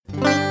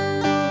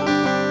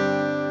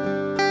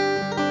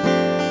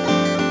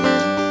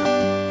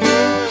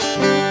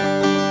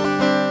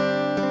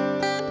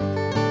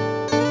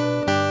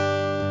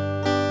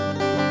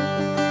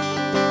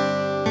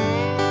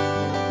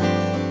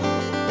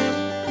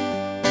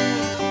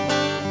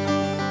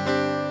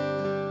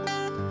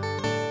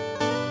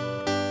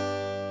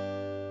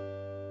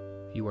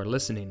are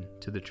listening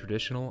to the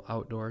Traditional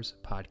Outdoors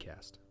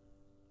Podcast.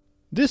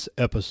 This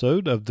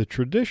episode of the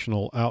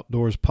Traditional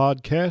Outdoors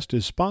Podcast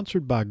is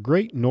sponsored by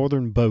Great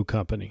Northern Bow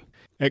Company.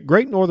 At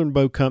Great Northern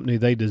Bow Company,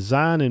 they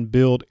design and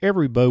build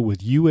every bow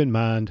with you in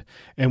mind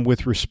and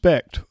with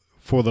respect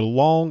for the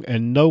long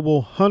and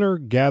noble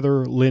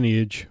hunter-gatherer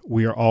lineage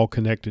we are all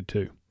connected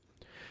to.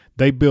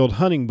 They build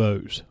hunting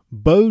bows,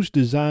 bows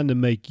designed to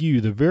make you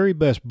the very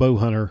best bow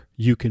hunter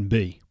you can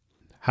be.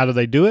 How do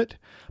they do it?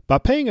 By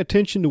paying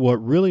attention to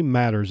what really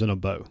matters in a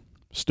bow.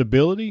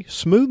 Stability,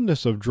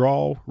 smoothness of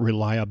draw,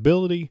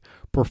 reliability,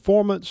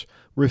 performance,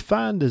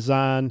 refined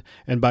design,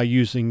 and by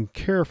using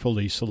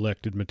carefully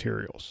selected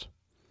materials.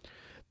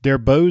 Their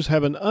bows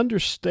have an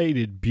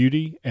understated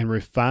beauty and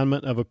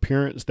refinement of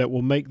appearance that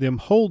will make them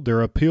hold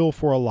their appeal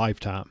for a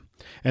lifetime,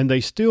 and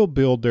they still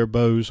build their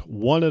bows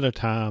one at a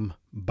time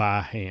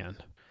by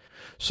hand.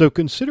 So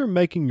consider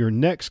making your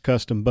next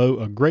custom bow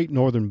a Great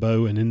Northern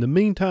bow, and in the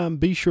meantime,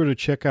 be sure to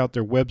check out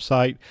their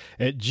website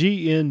at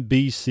gnbco.com.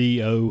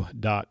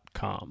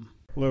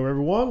 Hello,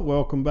 everyone.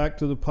 Welcome back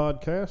to the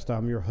podcast.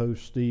 I'm your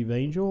host, Steve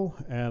Angel,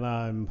 and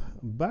I'm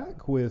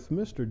back with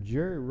Mr.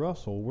 Jerry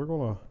Russell. We're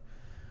gonna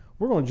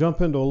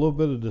jump into a little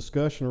bit of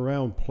discussion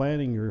around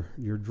planning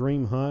your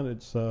dream hunt.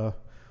 It's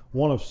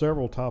one of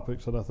several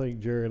topics that I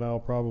think Jerry and I will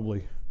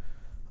probably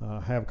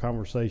have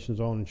conversations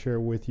on and share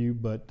with you,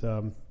 but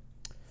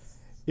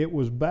it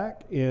was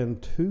back in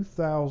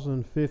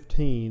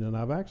 2015, and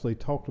I've actually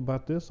talked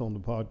about this on the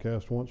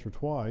podcast once or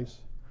twice,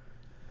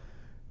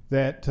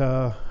 that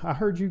I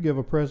heard you give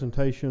a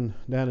presentation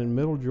down in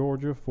Middle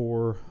Georgia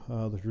for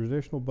the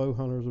Traditional Bow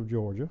Hunters of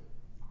Georgia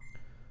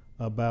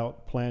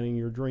about planning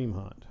your dream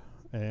hunt.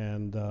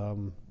 And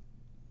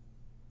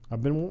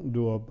I've been wanting to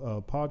do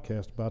a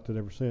podcast about that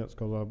ever since,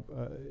 because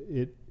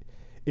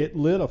it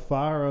lit a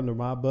fire under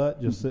my butt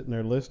just sitting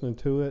there listening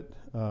to it.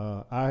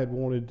 I had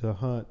wanted to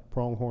hunt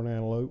pronghorn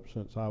antelope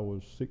since I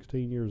was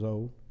 16 years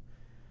old.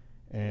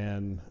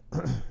 And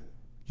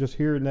just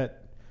hearing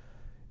that,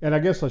 and I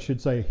guess I should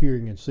say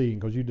hearing and seeing,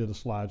 because you did a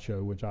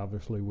slideshow, which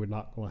obviously we're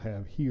not going to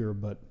have here,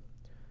 but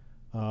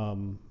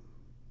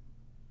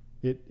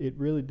it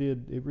really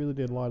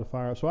did light a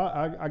fire. So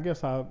I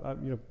guess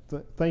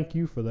thank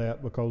you for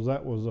that, because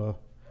that was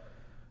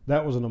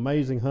an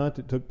amazing hunt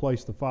that took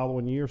place the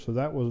following year. So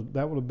that would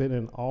have been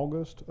in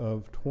August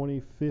of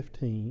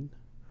 2015,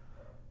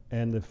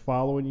 and the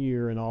following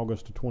year in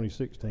August of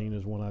 2016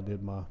 is when I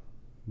did my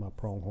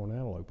pronghorn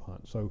antelope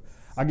hunt. So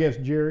I guess,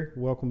 Jerry,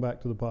 welcome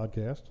back to the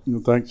podcast. Well,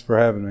 thanks for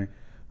having me.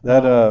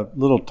 That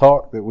little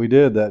talk that we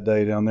did that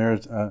day down there,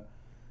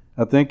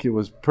 I think it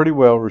was pretty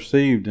well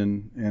received,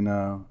 and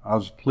I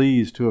was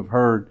pleased to have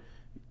heard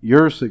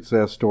your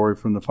success story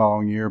from the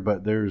following year.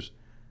 But there's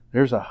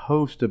a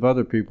host of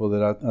other people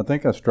that I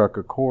think I struck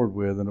a chord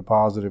with in a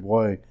positive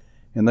way,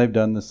 and they've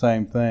done the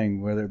same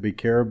thing, whether it be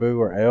caribou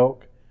or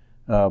elk,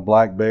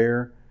 black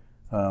bear,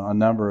 a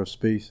number of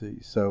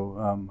species.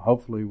 So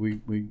hopefully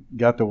we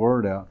got the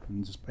word out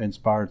and just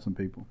inspired some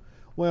people.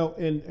 Well,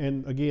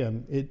 and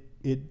again,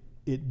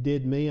 it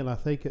did me, and I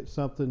think it's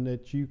something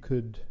that you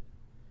could.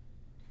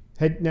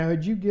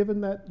 Had you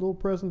given that little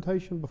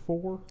presentation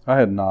before? I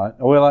had not.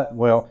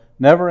 Well,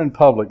 never in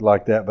public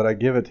like that, but I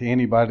give it to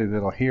anybody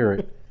that'll hear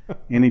it.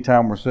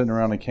 Anytime we're sitting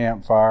around a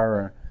campfire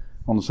or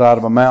on the side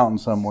of a mountain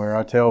somewhere,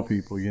 I tell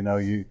people,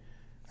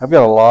 I've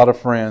got a lot of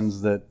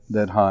friends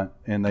that hunt,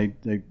 and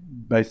they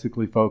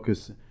basically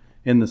focus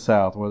in the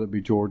South, whether it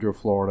be Georgia or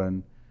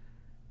Florida,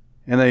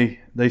 and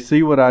they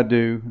see what I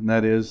do, and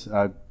that is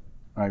I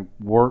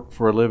work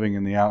for a living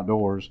in the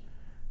outdoors,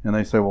 and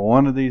they say, well,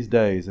 one of these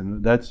days,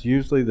 and that's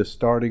usually the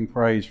starting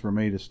phrase for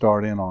me to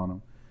start in on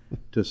them,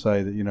 to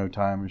say that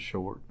time is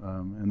short,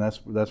 and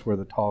that's where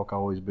the talk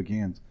always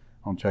begins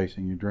on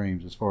chasing your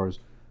dreams as far as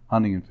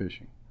hunting and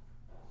fishing.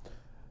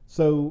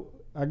 So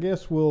I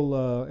guess we'll,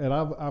 and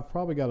I've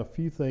probably got a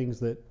few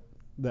things that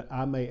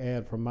I may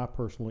add from my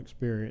personal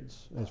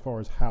experience as far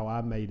as how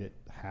I made it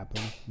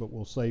happen, but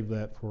we'll save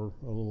that for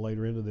a little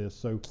later into this.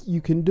 So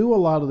you can do a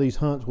lot of these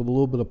hunts with a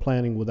little bit of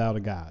planning without a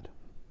guide,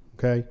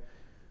 okay?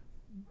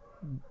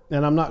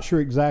 And I'm not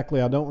sure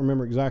exactly, I don't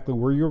remember exactly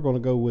where you're going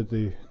to go with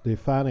the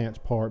finance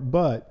part,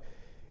 but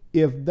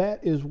if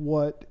that is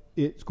what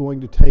it's going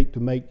to take to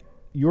make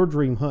your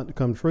dream hunt to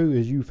come true,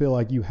 is you feel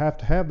like you have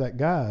to have that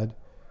guide,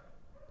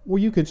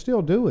 well, you can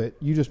still do it.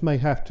 You just may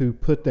have to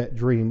put that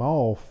dream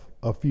off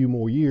a few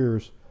more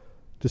years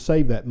to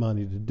save that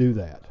money to do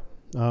that.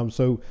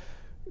 So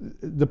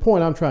the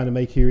point I'm trying to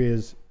make here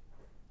is,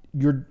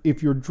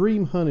 if your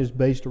dream hunt is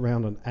based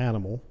around an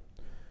animal,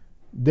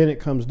 then it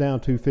comes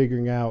down to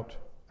figuring out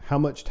how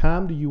much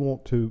time do you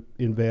want to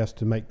invest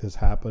to make this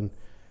happen,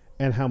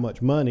 and how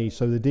much money,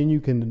 so that then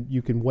you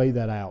can weigh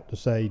that out to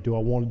say, do I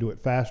want to do it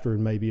faster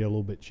and maybe a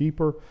little bit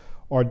cheaper,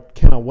 or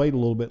can I wait a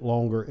little bit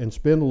longer and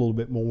spend a little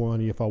bit more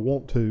money if I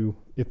want to,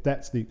 if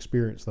that's the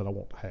experience that I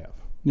want to have?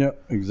 Yeah,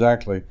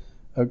 exactly.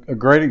 A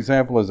great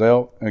example is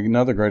elk.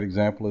 Another great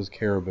example is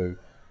caribou.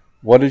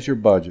 What is your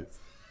budget?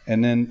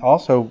 And then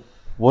also,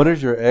 what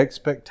is your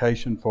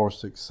expectation for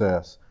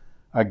success?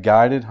 A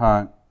guided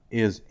hunt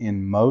is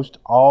in most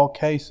all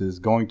cases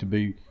you're going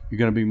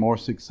to be more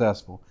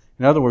successful.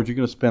 In other words, you're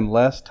going to spend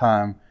less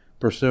time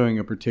pursuing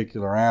a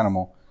particular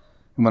animal.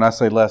 And when I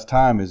say less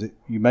time, is it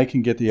you may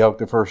can get the elk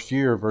the first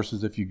year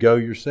versus if you go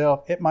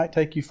yourself, it might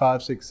take you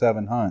 5, 6,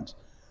 7 hunts.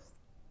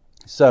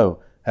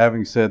 So,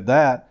 having said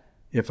that,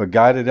 if a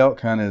guided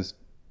elk hunt is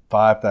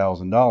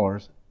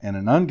 $5,000 and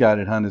an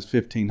unguided hunt is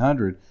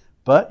 $1,500,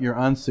 but you're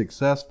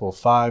unsuccessful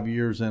 5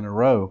 years in a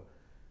row,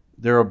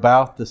 they're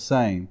about the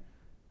same.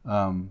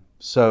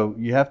 So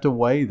you have to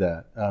weigh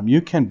that.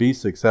 You can be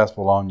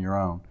successful on your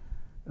own.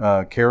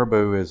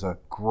 Caribou is a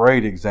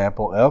great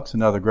example. Elk's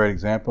another great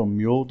example.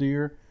 Mule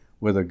deer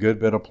with a good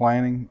bit of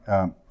planning.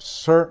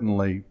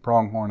 Certainly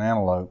pronghorn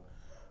antelope.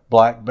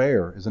 Black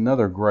bear is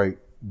another great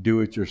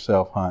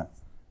do-it-yourself hunt.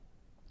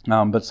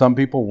 But some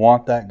people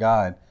want that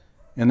guide.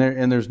 And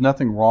there's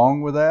nothing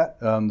wrong with that.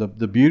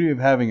 The beauty of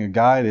having a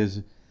guide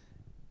is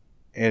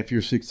if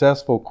you're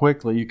successful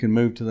quickly, you can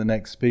move to the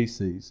next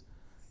species.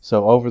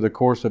 So over the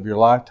course of your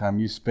lifetime,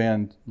 you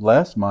spend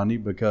less money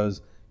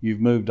because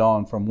you've moved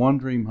on from one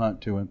dream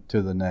hunt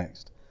to the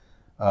next.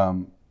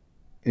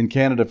 In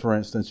Canada, for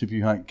instance, if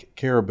you hunt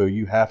caribou,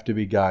 you have to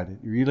be guided.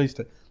 You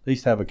at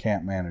least have a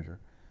camp manager.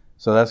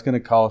 So that's going to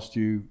cost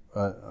you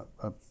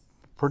a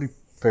pretty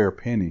fair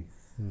penny.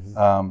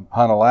 Mm-hmm.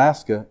 Hunt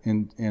Alaska,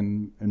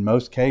 in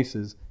most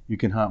cases, you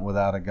can hunt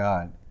without a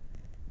guide.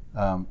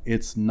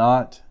 It's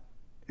not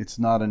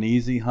an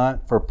easy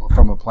hunt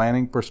from a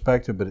planning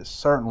perspective, but it's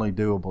certainly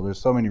doable. There's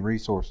so many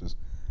resources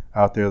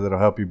out there that'll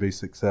help you be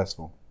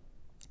successful.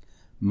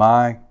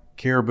 My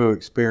caribou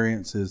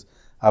experience is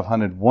I've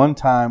hunted one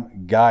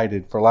time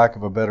guided, for lack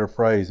of a better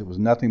phrase. It was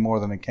nothing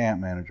more than a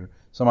camp manager,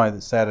 somebody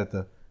that sat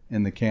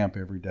in the camp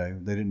every day.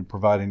 They didn't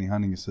provide any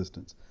hunting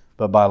assistance,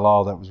 but by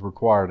law that was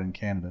required in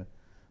Canada.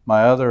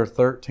 My other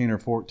 13 or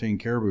 14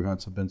 caribou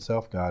hunts have been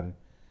self-guided,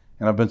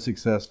 and I've been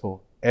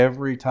successful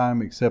every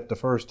time except the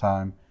first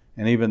time.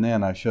 And even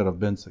then, I should have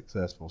been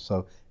successful.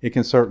 So it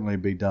can certainly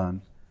be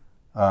done.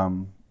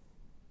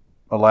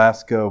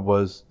 Alaska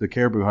the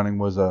caribou hunting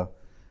was a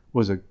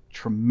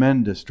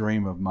tremendous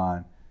dream of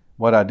mine.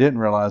 What I didn't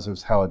realize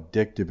was how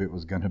addictive it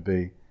was going to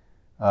be.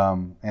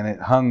 And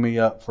it hung me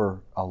up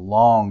for a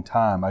long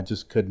time. I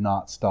just could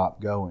not stop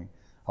going.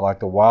 I like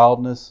the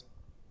wildness.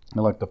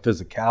 I like the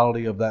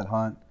physicality of that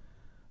hunt.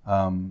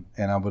 And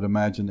I would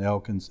imagine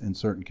elk in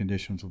certain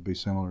conditions would be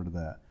similar to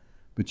that.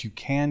 But you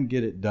can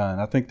get it done.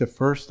 I think the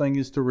first thing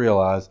is to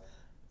realize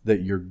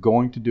that you're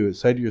going to do it.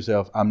 Say to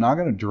yourself, I'm not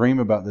going to dream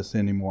about this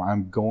anymore.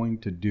 I'm going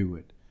to do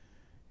it.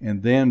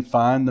 And then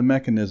find the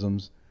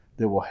mechanisms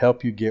that will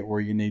help you get where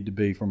you need to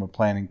be from a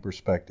planning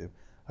perspective.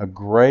 A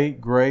great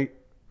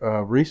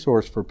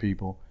resource for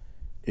people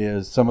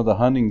is some of the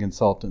hunting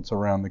consultants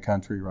around the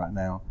country right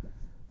now.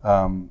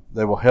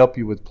 They will help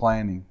you with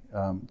planning,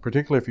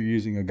 particularly if you're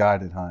using a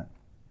guided hunt.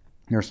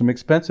 There are some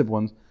expensive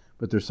ones,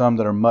 but there's some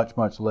that are much,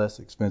 much less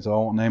expensive. I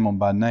won't name them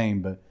by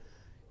name, but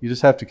you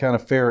just have to kind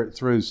of ferret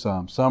through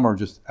some. Some are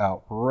just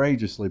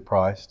outrageously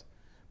priced,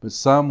 but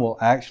some will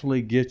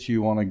actually get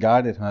you on a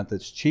guided hunt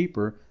that's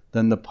cheaper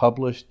than the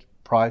published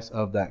price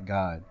of that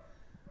guide.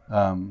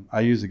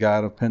 I use a guy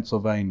out of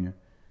Pennsylvania,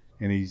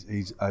 and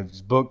he's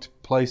booked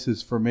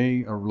places for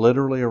me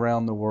literally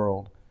around the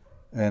world.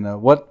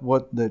 And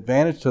what the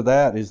advantage to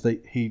that is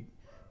that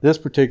this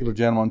particular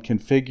gentleman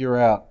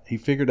he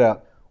figured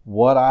out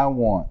what I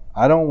want.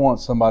 I don't want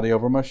somebody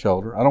over my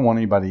shoulder. I don't want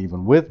anybody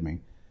even with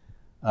me.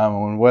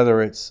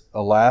 Whether it's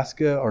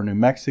Alaska or New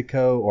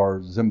Mexico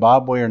or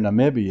Zimbabwe or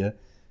Namibia,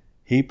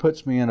 he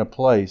puts me in a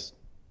place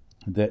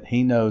that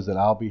he knows that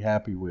I'll be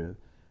happy with,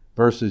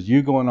 versus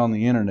you going on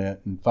the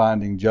internet and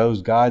finding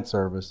Joe's Guide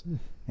Service,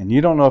 and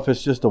you don't know if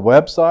it's just a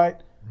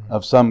website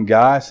of some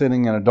guy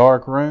sitting in a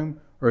dark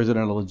room or is it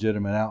a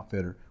legitimate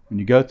outfitter. When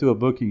you go through a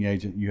booking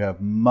agent, you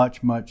have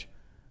much, much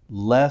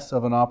less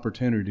of an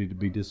opportunity to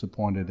be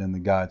disappointed in the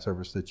guide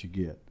service that you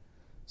get.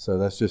 So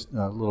that's just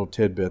a little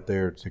tidbit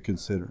there to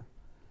consider.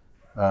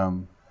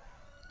 From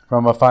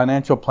a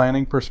financial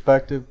planning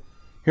perspective,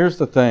 here's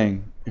the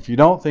thing. If you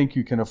don't think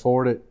you can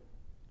afford it,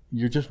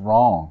 you're just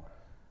wrong.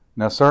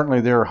 Now,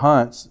 certainly there are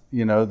hunts,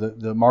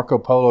 the Marco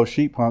Polo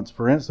sheep hunts,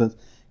 for instance,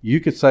 you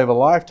could save a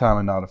lifetime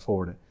and not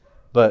afford it.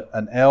 But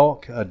an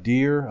elk, a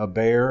deer, a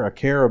bear, a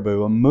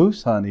caribou, a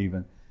moose hunt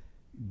even,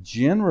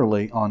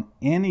 generally on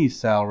any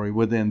salary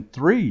within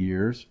 3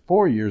 years,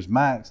 4 years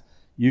max,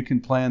 you can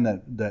plan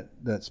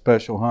that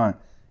special hunt.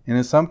 And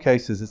in some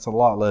cases, it's a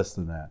lot less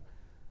than that.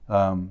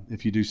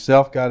 If you do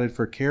self-guided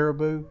for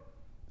caribou,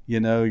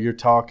 you're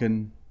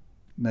talking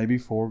maybe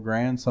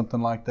 $4,000,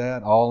 something like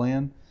that, all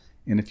in.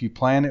 And if you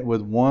plan it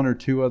with one or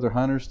two other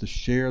hunters to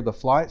share the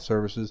flight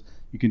services,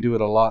 you can do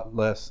it a lot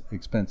less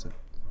expensive.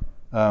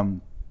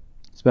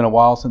 It's been a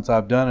while since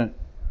I've done it,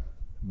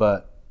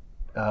 but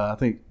I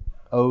think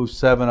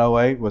 07,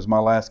 08 was my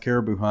last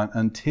caribou hunt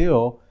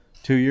until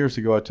 2 years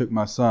ago I took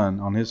my son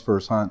on his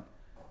first hunt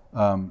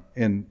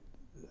in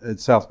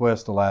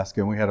Southwest Alaska,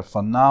 and we had a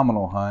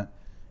phenomenal hunt.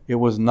 It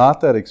was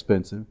not that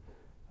expensive,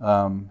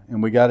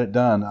 and we got it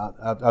done.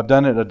 I've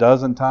done it a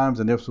dozen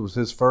times, and this was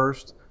his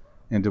first,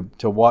 and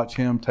to watch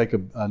him take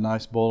a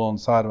nice bull on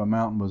the side of a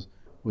mountain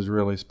was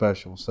really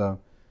special. So.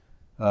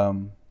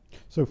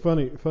 So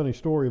funny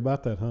story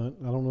about that hunt.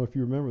 I don't know if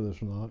you remember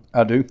this or not.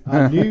 I do.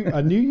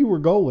 I knew you were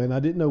going. I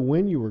didn't know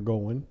when you were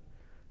going.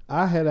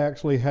 I had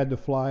actually had to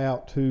fly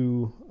out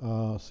to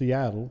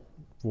Seattle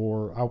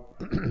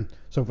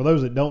so for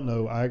those that don't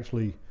know, I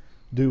actually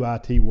do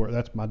IT work.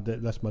 That's my day.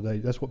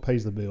 That's what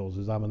pays the bills.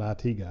 Is I'm an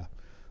IT guy,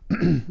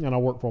 and I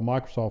work for a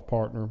Microsoft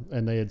partner.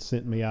 And they had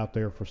sent me out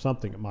there for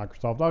something at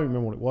Microsoft. I don't even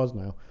remember what it was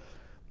now.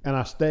 And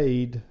I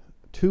stayed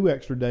 2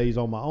 extra days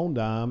on my own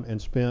dime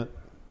and spent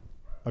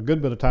a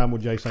good bit of time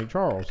with Jay St.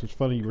 Charles. It's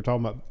funny you were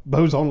talking about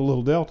bows on a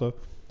Little Delta.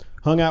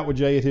 Hung out with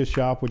Jay at his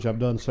shop, which I've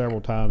done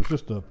several times.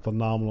 Just a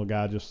phenomenal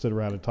guy. Just sit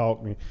around and talk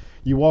to me.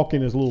 You walk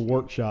in his little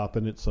workshop,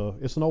 and it's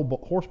an old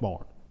horse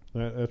barn.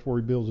 That's where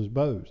he builds his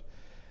bows.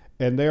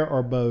 And there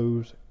are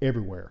bows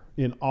everywhere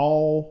in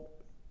all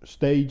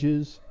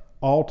stages,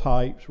 all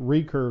types,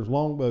 recurves,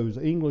 longbows,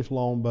 English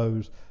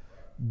longbows,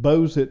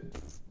 bows that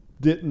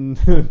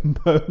didn't,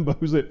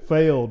 bows that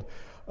failed.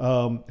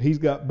 He's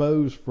got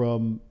bows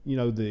from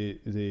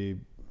the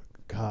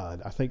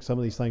God, I think some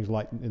of these things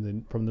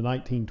from the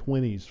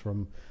 1920s,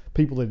 from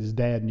people that his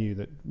dad knew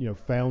that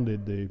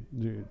founded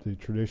the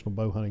traditional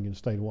bow hunting in the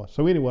state of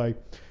Washington. So anyway,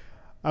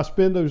 I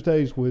spend those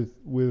days with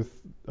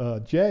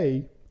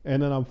Jay,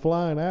 and then I'm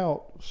flying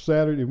out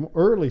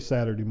early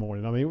Saturday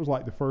morning. I mean, it was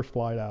like the first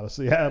flight out of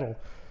Seattle,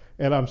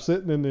 and I'm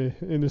sitting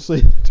in the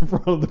seat at the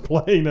front of the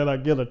plane, and I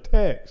get a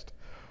text.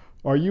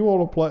 Are you on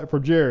a plane for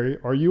Jerry?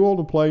 Are you on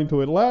a plane to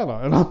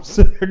Atlanta? And I'm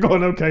sitting there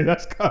going, okay,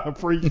 that's kind of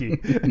freaky.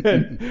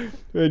 and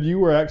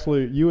you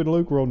and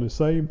Luke were on the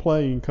same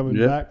plane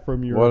coming back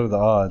from your. What are the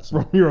odds?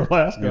 From your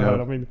Alaska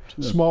hunt. I mean,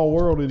 small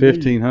world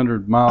indeed.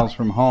 1,500 miles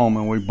from home,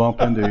 and we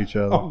bump into each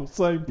other. On the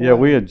same plane. Yeah,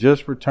 we had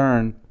just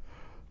returned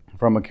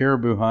from a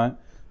caribou hunt,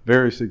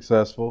 very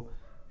successful,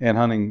 and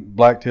hunting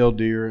black-tailed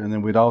deer, and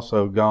then we'd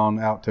also gone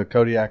out to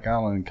Kodiak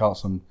Island and caught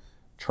some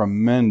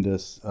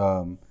tremendous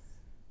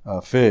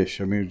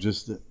fish. I mean,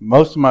 just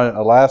most of my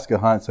Alaska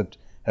hunts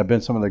have been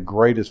some of the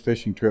greatest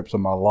fishing trips of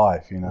my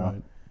life.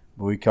 Right.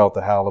 We caught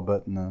the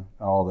halibut and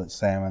all that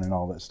salmon and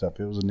all that stuff.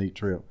 It was a neat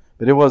trip,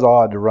 but it was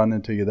odd to run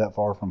into you that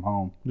far from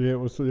home. Yeah, it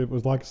was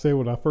like I said,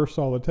 when I first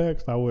saw the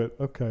text, I went,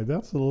 okay,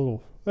 that's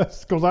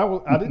because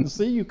I didn't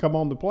see you come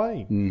on the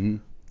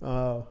plane.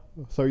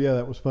 Mm-hmm. So yeah,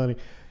 that was funny.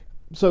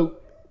 So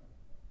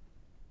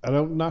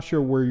I'm not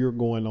sure where you're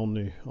going on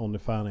the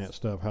finance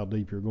stuff, how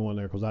deep you're going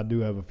there, because I do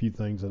have a few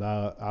things that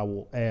I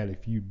will add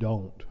if you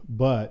don't.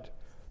 But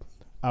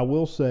I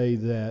will say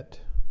that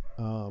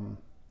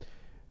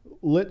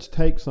let's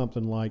take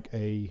something like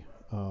an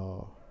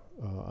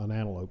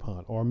antelope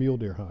hunt or a mule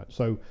deer hunt.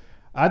 So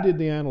I did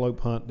the antelope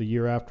hunt the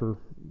year after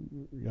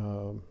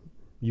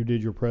you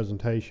did your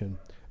presentation,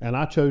 and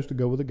I chose to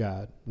go with a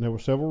guide. And there were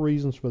several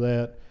reasons for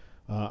that.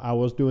 I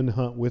was doing the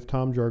hunt with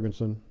Tom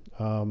Jurgensen.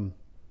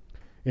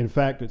 In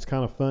fact, it's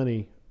kind of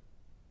funny.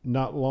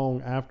 Not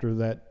long after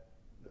that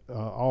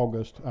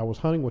August, I was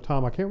hunting with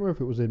Tom. I can't remember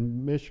if it was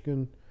in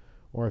Michigan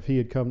or if he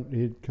had come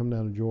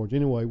down to Georgia.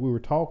 Anyway, we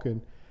were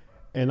talking,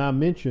 and I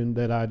mentioned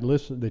that I'd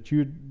listened, that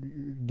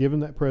you'd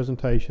given that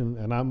presentation,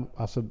 and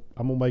I said,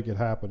 I'm gonna make it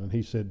happen. And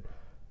he said,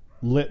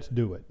 let's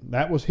do it.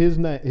 That was his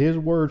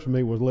words to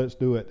me was, let's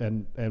do it.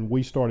 And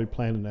we started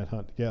planning that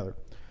hunt together.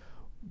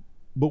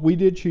 But we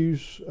did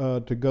choose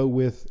to go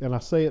with, and I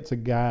say it's a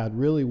guide,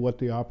 really what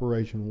the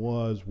operation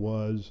was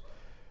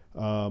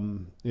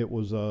it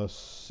was a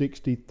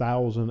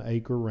 60,000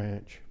 acre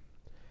ranch,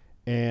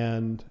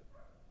 and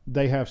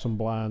they have some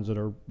blinds that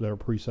are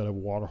preset of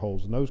water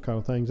holes and those kind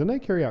of things, and they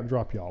carry out and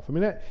drop you off. I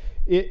mean,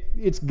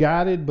 it's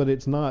guided, but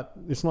it's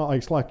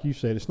like you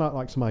said, it's not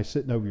like somebody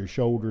sitting over your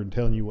shoulder and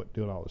telling you what to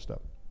do and all this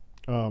stuff.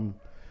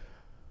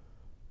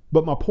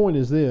 But my point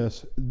is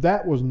this,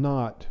 that was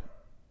not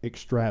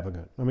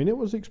extravagant. I mean, it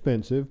was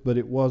expensive, but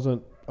it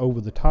wasn't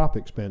over the top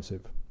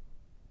expensive.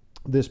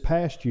 This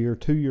past year,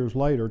 2 years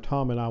later,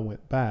 Tom and I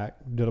went back,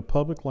 did a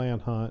public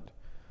land hunt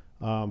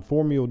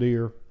for mule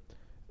deer.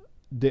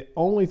 The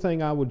only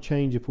thing I would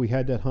change if we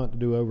had that hunt to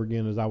do over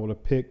again is I would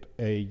have picked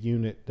a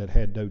unit that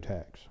had doe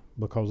tags,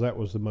 because that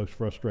was the most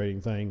frustrating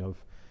thing of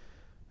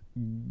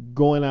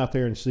going out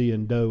there and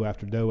seeing doe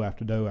after doe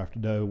after doe after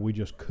doe. We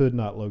just could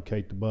not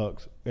locate the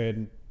bucks,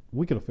 and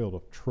we could have filled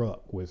a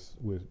truck with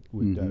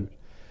mm-hmm. does.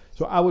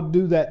 So I would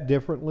do that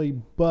differently,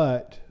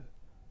 but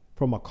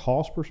from a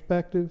cost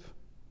perspective,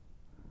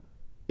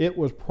 it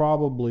was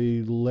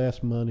probably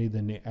less money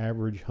than the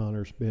average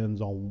hunter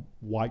spends on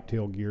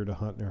whitetail gear to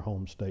hunt in their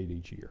home state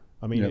each year.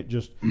 I mean, It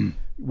just,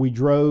 we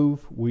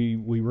drove, we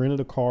rented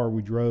a car,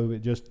 we drove,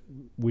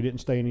 we didn't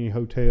stay in any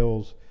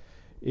hotels.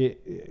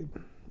 It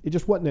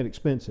just wasn't that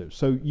expensive.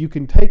 So you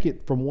can take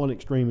it from one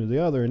extreme to the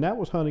other, and that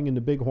was hunting in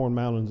the Bighorn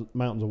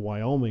Mountains of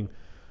Wyoming,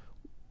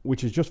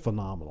 which is just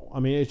phenomenal. I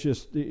mean, it's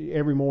just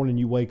every morning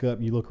you wake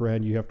up, you look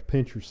around, you have to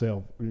pinch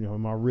yourself.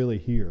 Am I really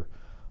here?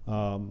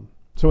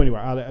 So anyway,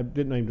 I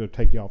didn't aim to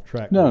take you off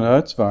track. No,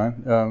 that's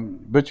fine.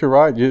 But you're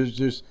right.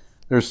 There's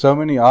so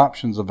many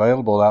options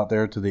available out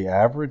there to the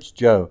average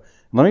Joe.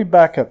 Let me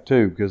back up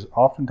too, because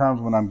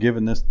oftentimes when I'm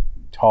giving this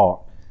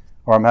talk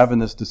or I'm having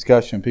this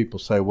discussion, people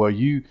say, well,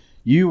 you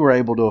were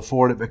able to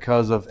afford it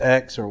because of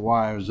X or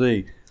Y or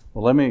Z.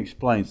 Well, let me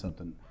explain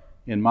something.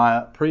 In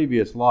my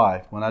previous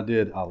life, when I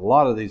did a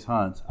lot of these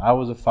hunts, I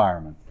was a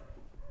fireman.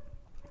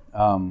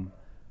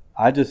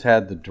 I just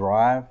had the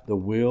drive, the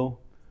will,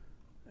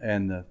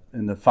 and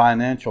the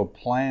financial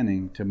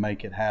planning to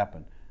make it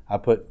happen. I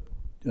put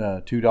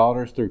 2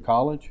 daughters through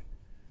college,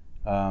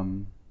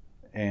 and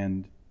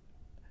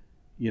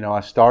I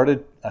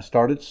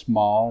started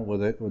small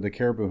with the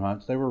caribou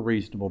hunts. They were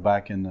reasonable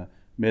back in the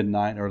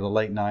mid-90s or the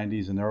late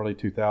 90s and the early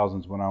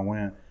 2000s when I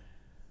went.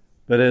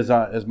 But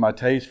as my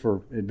taste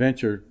for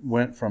adventure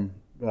went from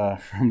the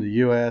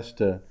U.S.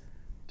 to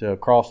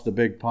across the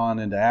big pond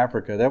into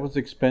Africa, that was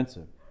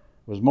expensive.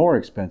 It was more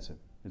expensive.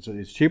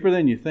 It's cheaper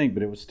than you think,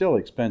 but it was still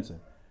expensive.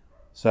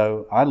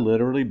 So I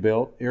literally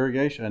built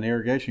an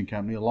irrigation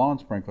company, a lawn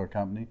sprinkler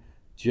company,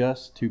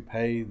 just to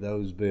pay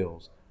those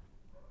bills.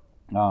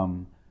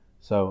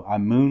 So I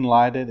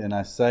moonlighted and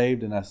I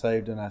saved and I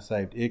saved and I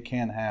saved. It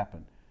can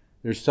happen.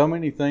 There's so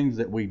many things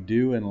that we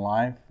do in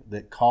life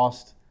that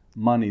cost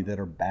money that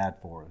are bad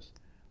for us.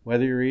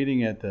 Whether you're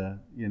eating at a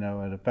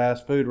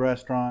fast food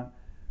restaurant,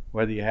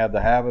 whether you have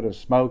the habit of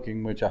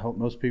smoking, which I hope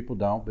most people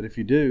don't, but if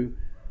you do,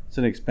 it's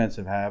an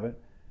expensive habit.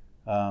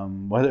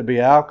 Whether it be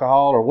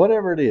alcohol or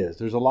whatever it is,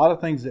 there's a lot of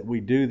things that we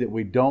do that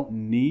we don't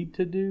need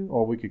to do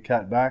or we could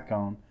cut back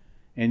on.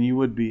 And you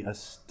would be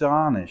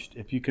astonished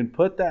if you can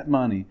put that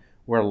money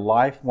where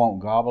life won't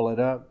gobble it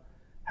up,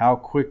 how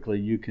quickly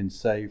you can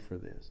save for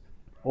this.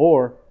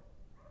 Or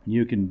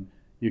you can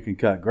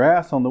cut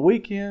grass on the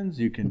weekends.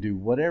 You can do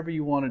whatever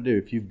you want to do.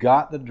 If you've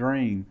got the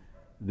dream,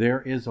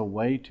 there is a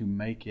way to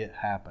make it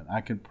happen.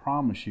 I can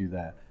promise you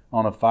that.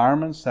 On a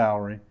fireman's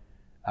salary,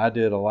 I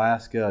did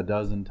Alaska a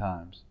dozen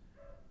times.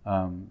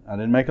 I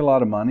didn't make a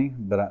lot of money,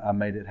 but I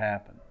made it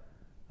happen.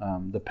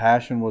 The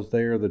passion was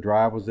there. The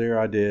drive was there.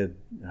 I did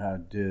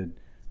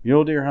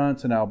mule deer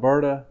hunts in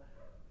Alberta.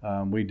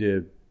 We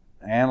did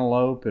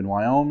antelope in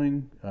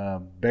Wyoming,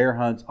 bear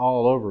hunts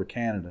all over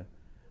Canada,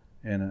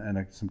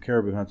 and some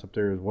caribou hunts up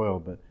there as well.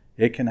 But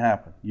it can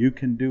happen. You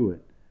can do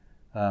it.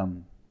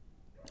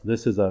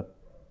 This is a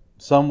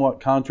somewhat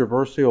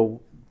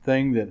controversial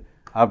thing that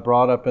I've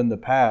brought up in the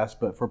past,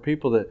 but for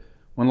people that,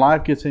 when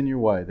life gets in your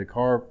way, the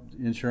car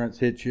insurance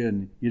hits you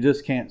and you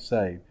just can't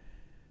save.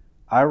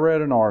 I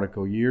read an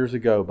article years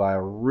ago by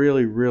a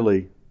really,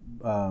 really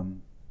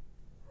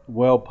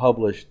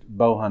well-published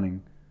bow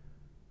hunting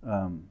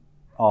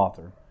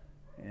author.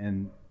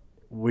 And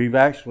we've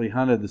actually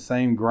hunted the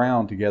same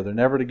ground together.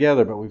 Never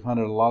together, but we've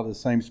hunted a lot of the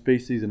same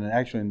species and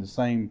actually in the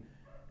same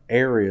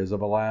areas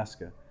of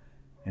Alaska.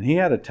 And he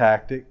had a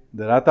tactic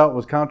that I thought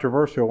was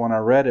controversial when I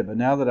read it, but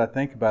now that I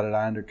think about it,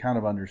 I kind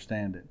of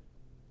understand it.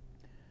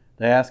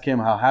 They asked him,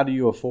 how do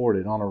you afford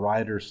it on a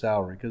rider's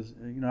salary? Because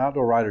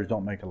outdoor riders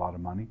don't make a lot of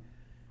money.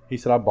 He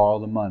said, I borrow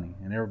the money.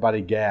 And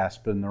everybody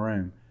gasped in the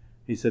room.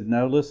 He said,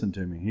 no, listen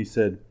to me. He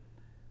said,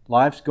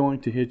 life's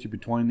going to hit you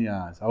between the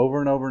eyes over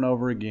and over and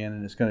over again,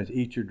 and it's going to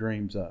eat your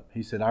dreams up.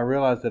 He said, I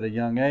realized at a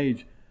young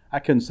age I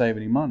couldn't save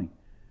any money.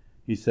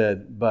 He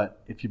said,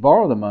 but if you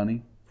borrow the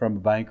money from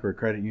a bank or a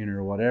credit union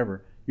or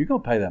whatever, you're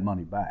going to pay that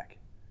money back.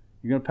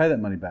 You're going to pay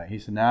that money back. He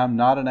said, now I'm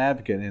not an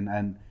advocate,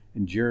 and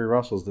Jerry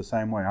Russell's the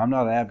same way. I'm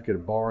not an advocate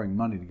of borrowing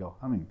money to go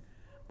hunting.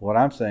 But what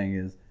I'm saying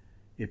is,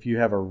 if you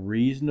have a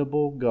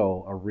reasonable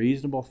goal, a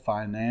reasonable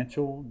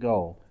financial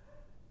goal,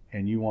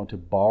 and you want to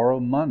borrow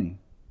money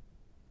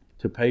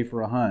to pay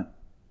for a hunt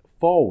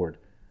forward,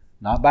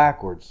 not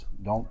backwards.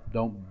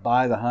 Don't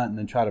buy the hunt and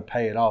then try to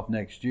pay it off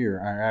next year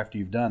or after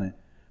you've done it.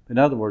 In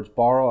other words,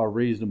 borrow a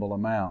reasonable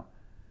amount.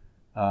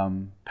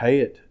 Pay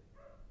it.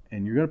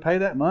 And you're going to pay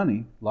that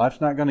money. Life's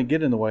not going to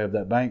get in the way of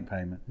that bank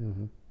payment.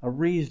 Mm-hmm. A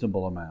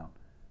reasonable amount.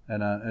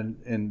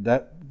 And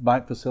that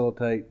might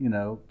facilitate,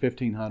 $1,500,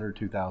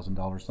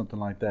 $2,000, something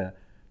like that,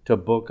 to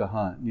book a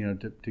hunt,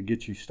 to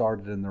get you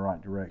started in the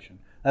right direction.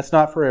 That's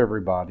not for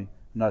everybody.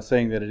 I'm not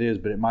saying that it is,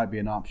 but it might be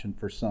an option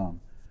for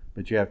some.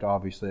 But you have to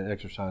obviously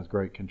exercise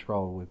great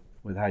control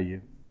with how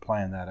you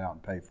plan that out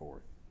and pay for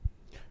it.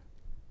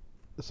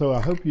 So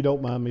I hope you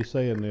don't mind me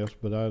saying this,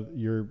 but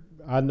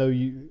I know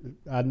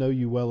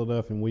you well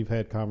enough, and we've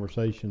had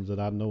conversations that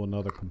I know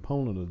another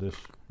component of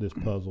this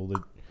puzzle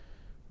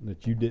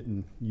that you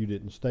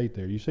didn't state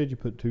there. You said you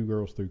put 2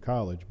 girls through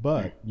college,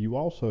 but you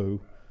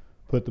also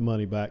put the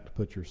money back to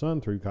put your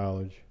son through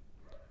college,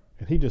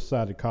 and he just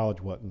decided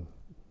college wasn't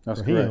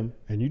for him,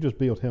 and you just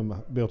built him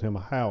a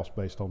house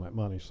based on that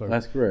money. So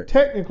that's correct.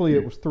 Technically,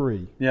 it was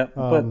 3. Yeah,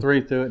 put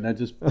 3 through it, and I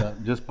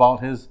just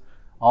bought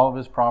all of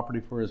his property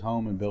for his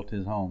home and built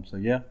his home. So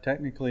yeah,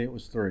 technically it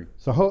was 3.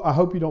 So I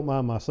hope you don't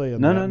mind my saying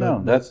that.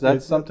 No.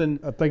 That's something.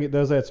 I think it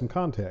does add some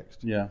context.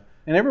 Yeah,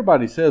 and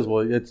everybody says,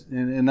 well, it's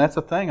and that's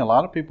the thing. A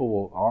lot of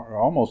people are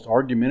almost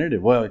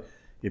argumentative. Well,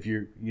 if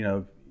you're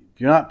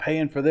not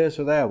paying for this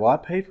or that, well, I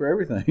paid for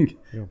everything.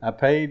 Yeah. I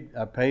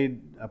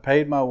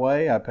paid my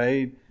way.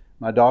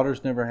 My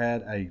daughters never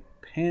had a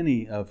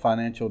penny of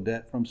financial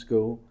debt from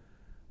school,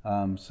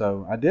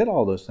 so I did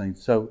all those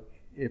things. So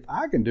if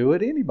I can do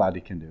it,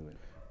 anybody can do it.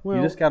 Well,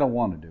 you just got to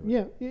want to do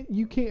it. Yeah,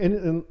 you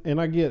can't,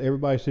 and I get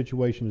everybody's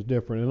situation is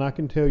different, and I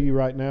can tell you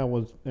right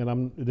now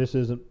this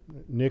isn't,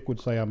 Nick would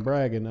say I'm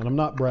bragging, and I'm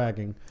not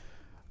bragging.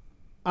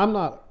 I'm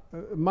not,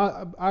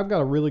 I've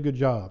got a really good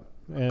job,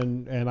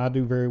 and I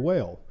do very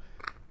well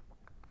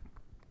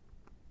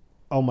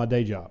on my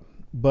day job,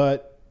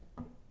 but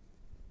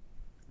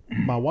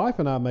my wife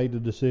and I made the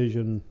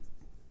decision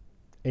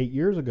 8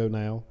 years ago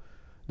now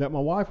that my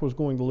wife was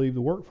going to leave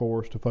the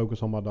workforce to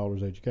focus on my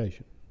daughter's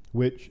education,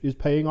 which is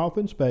paying off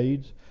in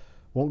spades.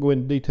 Won't go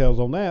into details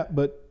on that,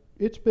 but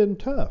it's been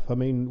tough. I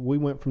mean, we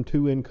went from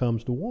 2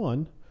 incomes to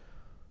 1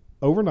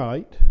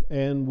 overnight,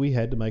 and we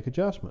had to make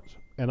adjustments.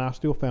 And I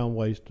still found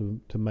ways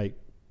to make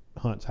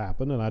hunts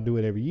happen, and I do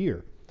it every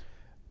year.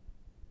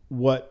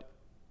 What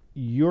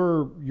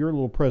your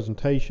little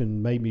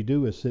presentation made me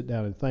do is sit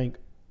down and think,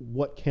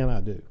 what can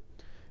I do?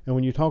 And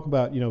when you talk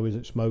about, is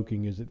it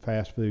smoking, is it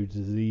fast foods,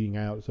 is it eating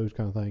out, it's those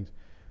kind of things.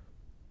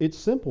 It's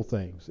simple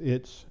things.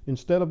 It's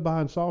instead of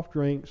buying soft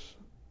drinks,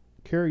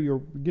 get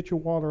your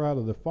water out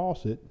of the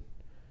faucet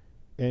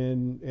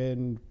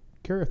and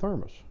carry a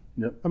thermos.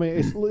 Yep. I mean,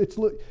 it's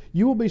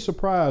you will be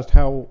surprised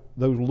how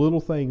those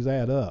little things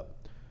add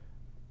up.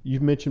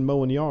 You've mentioned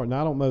mowing the yard, and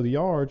I don't mow the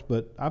yards,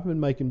 but I've been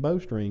making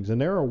bowstrings,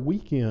 and there are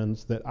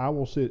weekends that I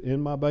will sit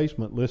in my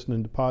basement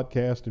listening to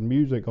podcasts and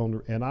music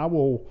and I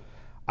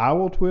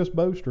will twist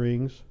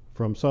bowstrings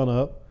from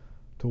sunup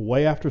to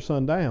way after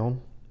sundown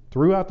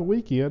throughout the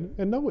weekend,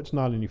 and no, it's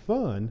not any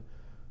fun,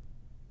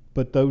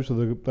 but those are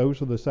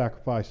the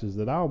sacrifices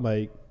that I'll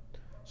make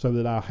so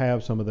that I'll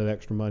have some of that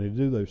extra money to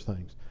do those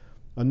things.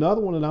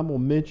 Another one that I'm going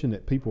to mention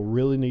that people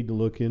really need to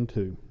look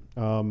into,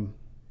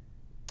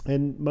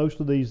 and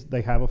most of these,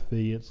 they have a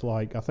fee. It's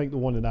like, I think the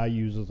one that I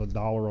use is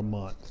 $1 a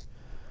month.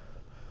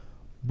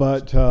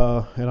 But,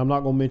 and I'm not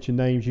going to mention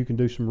names, you can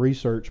do some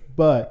research,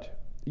 but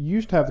you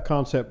used to have the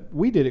concept,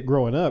 we did it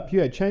growing up, if you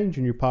had change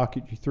in your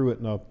pocket, you threw it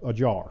in a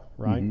jar,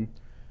 right?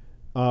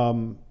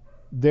 Mm-hmm.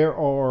 There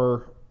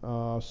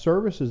are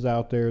services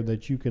out there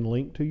that you can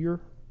link to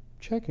your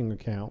checking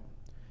account,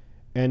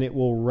 and it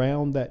will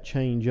round that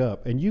change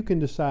up, and you can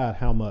decide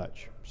how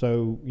much.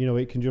 So,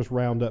 it can just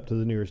round up to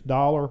the nearest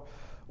dollar,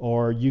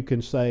 or you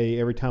can say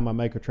every time I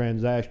make a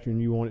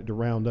transaction, you want it to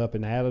round up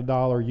and add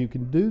 $1. You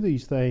can do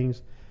these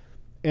things,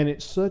 and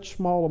it's such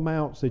small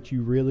amounts that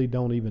you really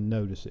don't even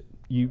notice it.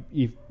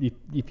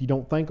 If you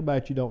don't think about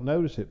it, you don't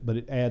notice it, but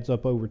it adds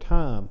up over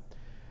time.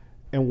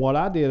 And what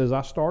I did is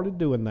I started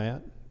doing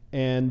that,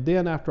 and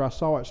then after I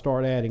saw it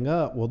start adding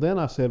up, well, then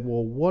I said,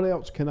 well, what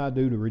else can I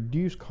do to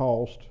reduce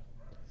cost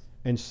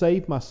and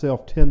save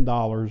myself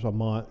 $10 a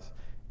month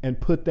and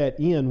put that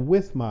in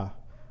with my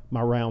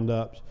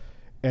roundups?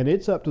 And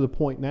it's up to the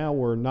point now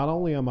where not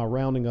only am I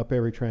rounding up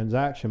every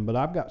transaction, but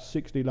I've got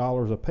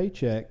 $60 a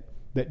paycheck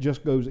that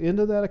just goes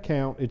into that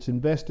account. It's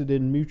invested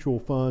in mutual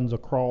funds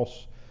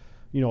across,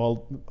 a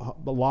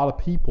lot of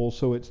people,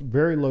 so it's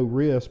very low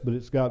risk, but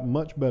it's got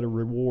much better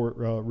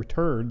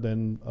return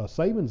than a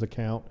savings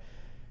account,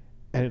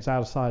 and it's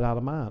out of sight, out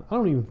of mind. I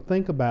don't even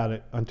think about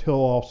it until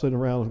I'll sit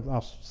around.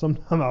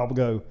 Sometimes I'll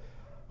go,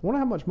 I wonder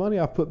how much money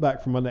I've put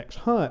back for my next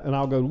hunt, and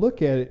I'll go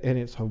look at it, and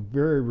it's a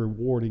very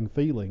rewarding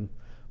feeling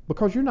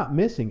because you're not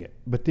missing it,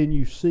 but then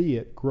you see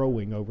it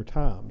growing over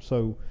time.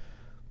 So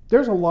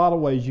there's a lot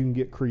of ways you can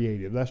get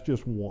creative. That's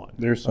just one.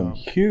 There's some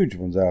huge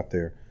ones out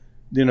there.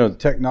 The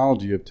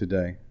technology of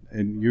today,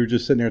 and you're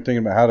just sitting there thinking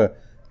about how to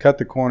cut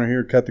the corner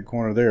here, cut the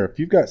corner there. If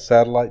you've got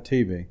satellite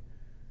TV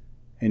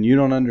and you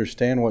don't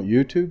understand what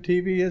YouTube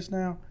TV is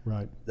now,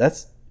 right?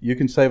 You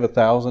can save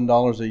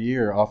 $1,000 a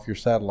year off your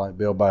satellite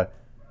bill by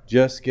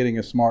just getting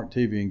a smart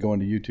TV and going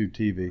to YouTube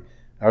TV.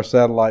 Our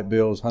satellite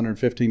bill is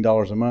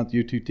 $115 a month.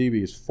 YouTube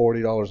TV is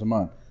 $40 a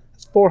month.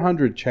 That's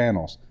 400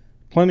 channels,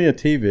 plenty of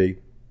TV,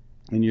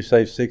 and you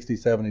save $60,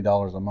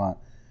 $70 a month.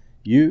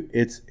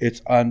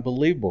 It's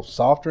unbelievable.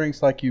 Soft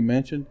drinks, like you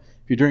mentioned,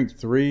 if you drink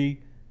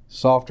 3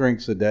 soft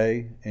drinks a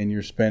day and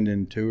you're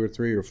spending $2 or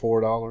 $3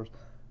 or $4,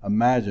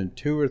 imagine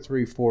 $2 or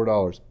 $3,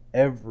 $4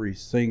 every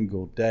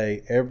single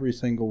day, every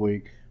single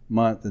week,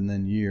 month, and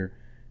then year.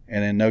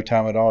 And in no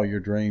time at all, your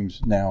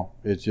dreams now,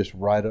 it's just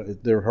right,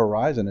 their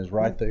horizon is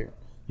right there.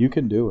 You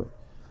can do it.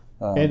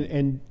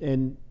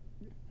 And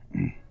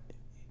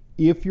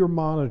if you're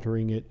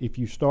monitoring it, if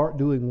you start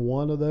doing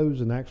one of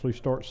those and actually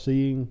start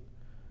seeing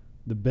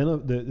the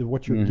benefit,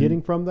 what you're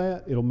getting from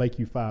that, it'll make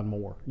you find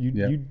more. You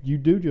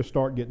do just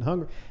start getting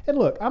hungry. And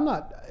look, I'm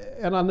not,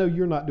 and I know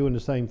you're not doing the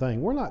same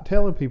thing. We're not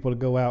telling people to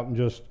go out and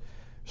just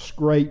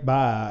scrape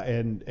by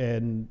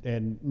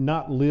and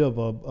not live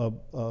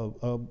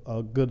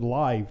a good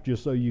life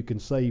just so you can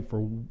save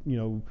for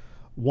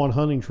one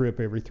hunting trip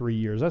every 3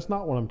 years. That's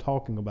not what I'm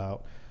talking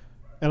about.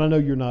 And I know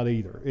you're not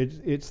either.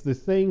 It's the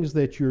things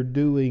that you're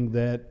doing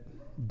that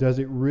does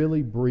it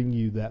really bring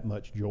you that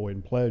much joy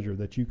and pleasure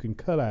that you can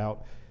cut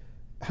out.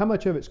 How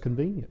much of it's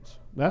convenience?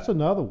 That's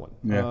another one.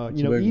 Yeah,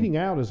 eating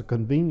out is a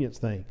convenience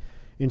thing.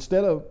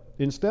 Instead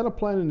of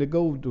planning to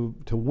go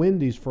to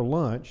Wendy's for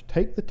lunch,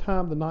 take the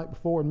time the night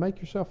before and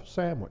make yourself a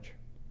sandwich.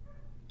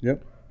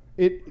 Yep.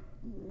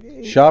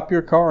 Shop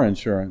your car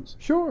insurance.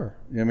 Sure.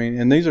 I mean,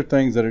 and these are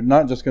things that are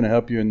not just going to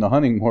help you in the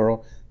hunting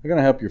world. They're going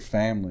to help your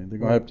family. They're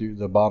going to help you,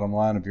 the bottom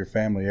line of your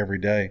family every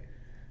day.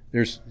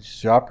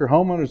 Shop your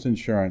homeowner's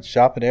insurance.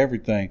 Shop at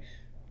everything.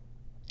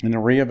 And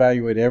then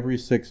reevaluate every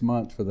 6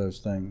 months for those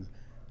things.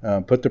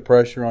 Put the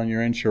pressure on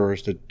your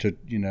insurers to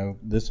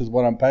this is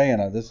what I'm paying.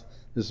 This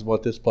is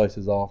what this place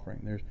is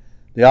offering.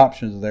 The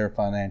options are there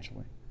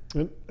financially.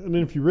 And then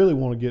if you really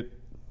want to get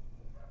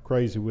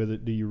crazy with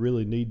it, do you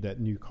really need that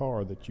new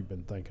car that you've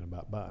been thinking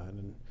about buying?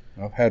 And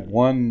I've had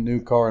one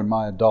new car in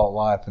my adult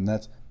life, and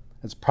that's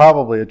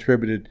probably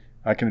attributed.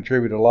 I can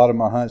attribute a lot of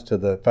my hunts to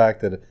the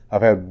fact that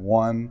I've had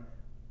one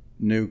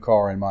new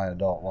car in my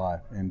adult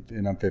life,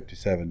 and I'm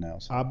 57 now.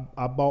 So.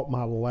 I bought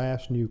my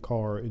last new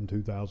car in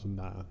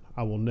 2009.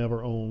 I will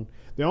never own.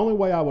 The only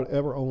way I would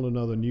ever own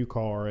another new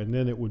car, and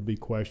then it would be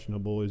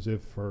questionable, is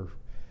if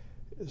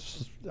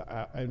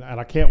and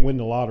I can't win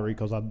the lottery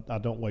because I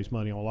don't waste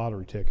money on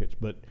lottery tickets.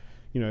 But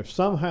if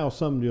somehow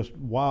some just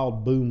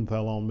wild boom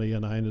fell on me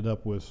and I ended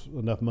up with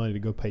enough money to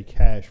go pay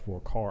cash for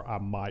a car, I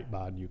might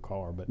buy a new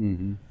car. But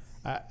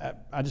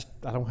I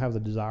don't have the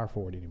desire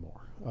for it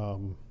anymore.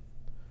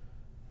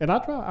 And I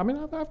try. I mean,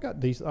 I've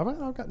got decent.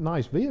 I've got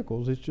nice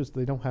vehicles. It's just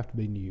they don't have to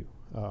be new.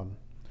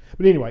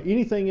 But anyway,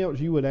 anything else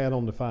you would add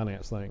on the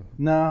finance thing?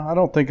 No, I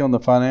don't think on the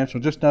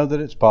financial. Just know that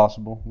it's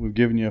possible. We've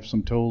given you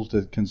some tools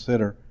to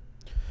consider.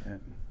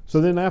 So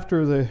then,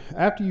 after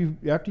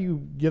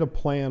you get a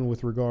plan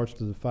with regards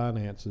to the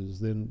finances,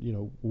 then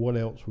what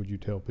else would you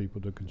tell people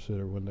to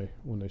consider when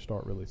they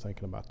start really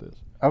thinking about this?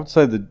 I would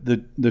say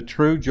the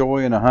true joy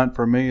in a hunt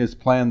for me is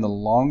plan the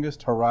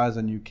longest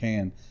horizon you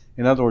can.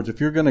 In other words, if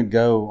you're going to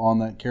go on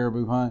that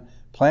caribou hunt,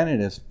 plan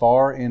it as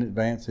far in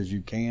advance as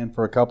you can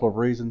for a couple of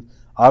reasons.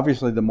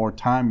 Obviously, the more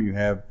time you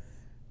have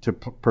to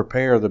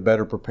prepare, the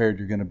better prepared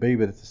you're going to be.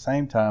 But at the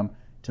same time,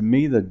 to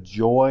me, the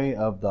joy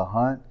of the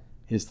hunt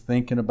is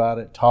thinking about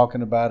it,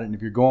 talking about it. And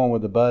if you're going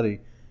with a buddy,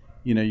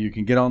 you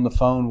can get on the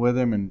phone with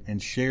him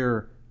and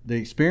share. The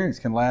experience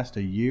can last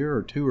a year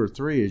or 2 or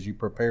 3 as you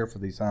prepare for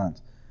these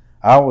hunts.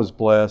 I was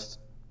blessed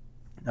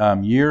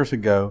years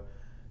ago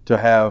to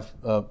have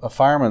a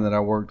fireman that I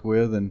worked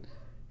with, and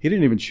he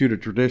didn't even shoot a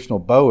traditional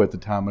bow at the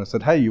time. And I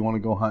said, "Hey, you want to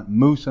go hunt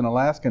moose in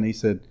Alaska?" And he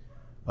said,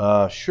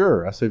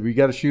 "Sure." I said, "We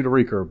got to shoot a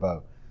recurve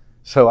bow."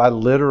 So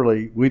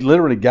we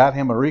literally got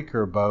him a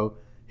recurve bow.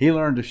 He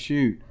learned to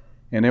shoot,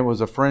 and it was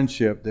a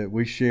friendship that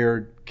we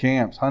shared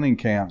hunting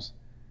camps.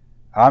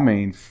 I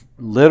mean,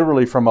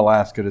 literally from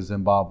Alaska to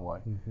Zimbabwe.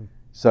 Mm-hmm.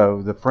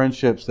 So the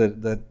friendships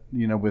that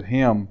with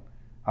him,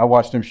 I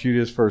watched him shoot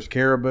his first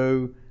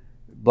caribou,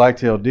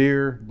 black-tailed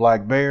deer,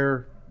 black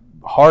bear,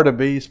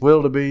 hartebeest,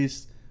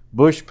 wildebeest,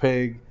 bush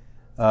pig.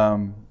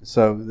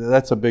 So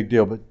that's a big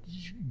deal. But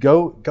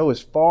go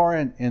as far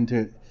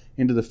into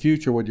the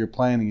future with your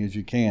planning as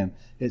you can.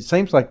 It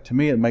seems like to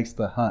me it makes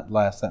the hunt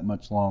last that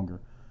much longer.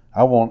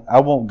 I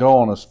won't go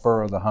on a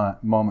spur of the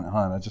moment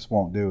hunt. I just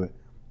won't do it.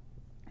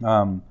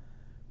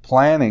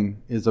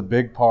 Planning is a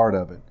big part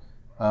of it.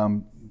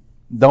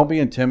 Don't be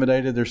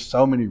intimidated. There's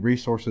so many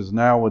resources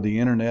now with the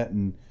internet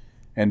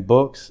and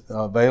books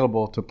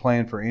available to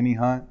plan for any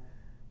hunt.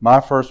 My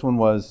first one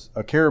was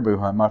a caribou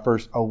hunt, my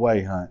first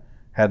away hunt.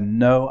 Had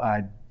no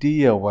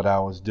idea what I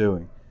was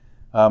doing.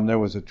 There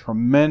was a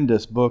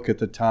tremendous book at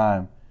the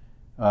time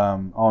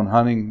on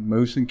hunting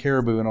moose and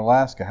caribou in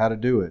Alaska, how to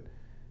do it.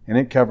 And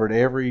it covered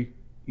every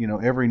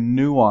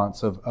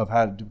nuance of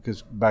how to do,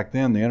 because back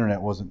then the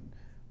internet wasn't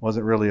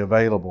really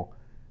available,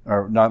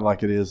 or not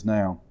like it is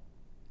now.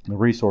 The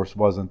resource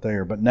wasn't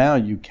there, but now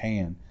you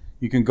can.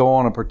 You can go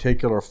on a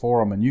particular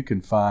forum and you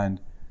can find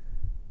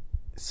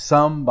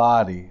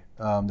somebody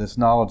that's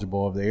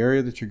knowledgeable of the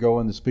area that you're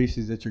going, the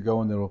species that you're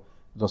going, that'll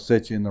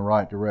set you in the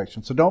right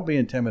direction. So don't be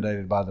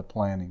intimidated by the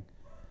planning.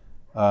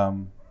 I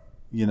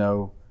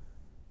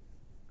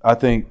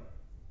think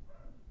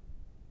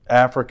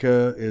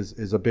Africa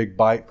is a big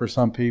bite for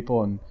some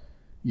people, and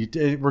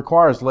it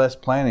requires less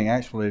planning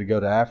actually to go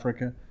to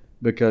Africa,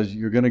 because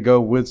you're going to go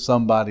with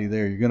somebody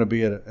there. You're going to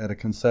be at a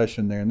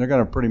concession there, and they're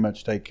going to pretty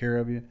much take care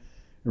of you.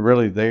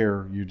 Really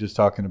there, you're just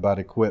talking about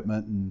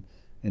equipment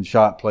and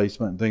shot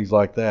placement and things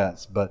like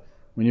that. But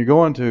when you're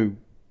going to,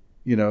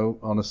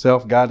 on a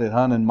self-guided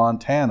hunt in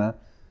Montana,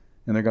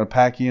 and they're going to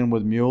pack you in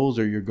with mules,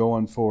 or you're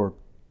going for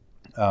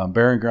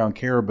bearing ground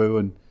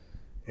caribou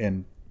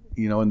and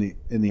in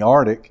the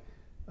Arctic,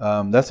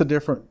 that's a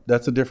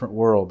different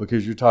world,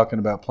 because you're talking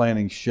about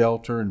planning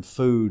shelter and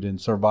food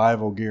and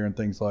survival gear and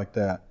things like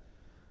that.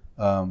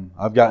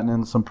 I've gotten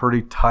in some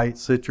pretty tight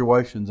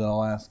situations in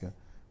Alaska,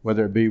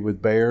 whether it be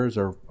with bears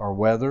or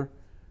weather.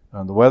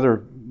 The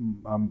weather,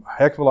 I'm a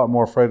heck of a lot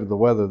more afraid of the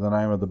weather than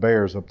I am of the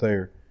bears up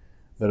there.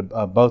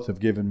 But both have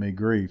given me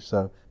grief.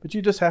 But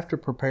you just have to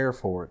prepare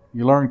for it.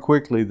 You learn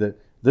quickly that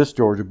this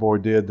Georgia boy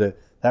did, that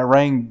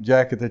rain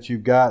jacket that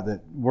you've got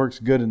that works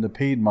good in the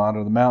Piedmont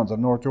or the mountains of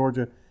North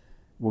Georgia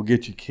will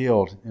get you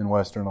killed in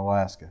western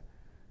Alaska.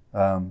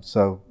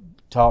 So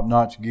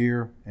top-notch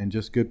gear and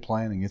just good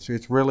planning.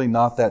 It's really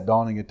not that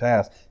daunting a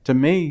task. To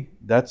me,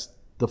 that's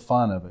the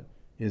fun of it,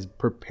 is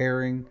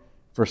preparing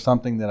for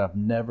something that I've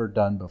never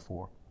done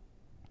before.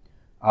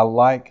 I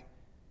like,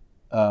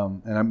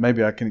 and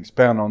maybe I can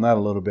expound on that a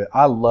little bit.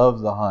 I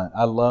love the hunt.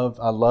 I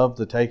love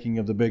the taking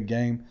of the big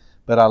game,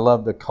 but I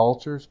love the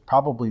cultures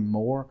probably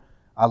more.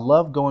 I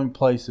love going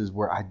places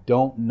where I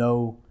don't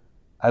know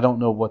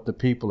what the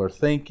people are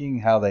thinking,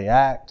 how they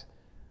act.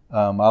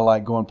 I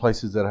like going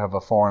places that have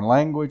a foreign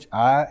language.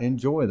 I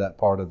enjoy that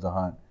part of the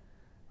hunt.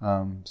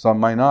 Some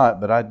may not,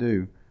 but I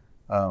do.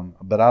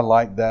 But I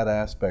like that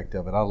aspect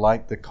of it. I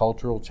like the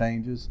cultural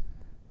changes.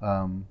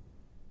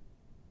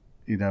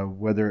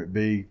 Whether it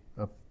be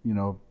a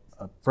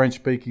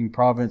French-speaking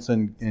province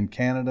in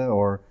Canada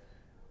or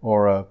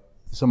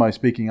somebody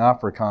speaking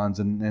Afrikaans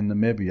in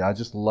Namibia. I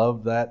just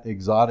love that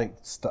exotic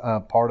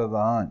part of the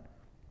hunt.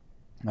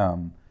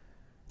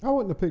 I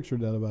wouldn't have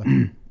pictured that about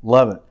you.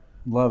 Love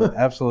it,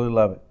 absolutely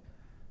love it.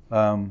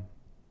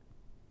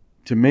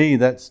 To me,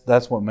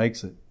 that's what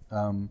makes it.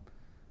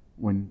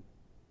 When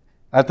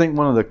I think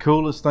one of the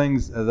coolest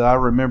things that I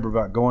remember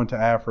about going to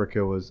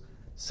Africa was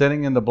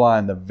sitting in the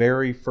blind the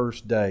very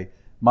first day.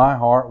 My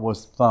heart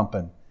was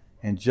thumping,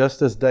 and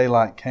just as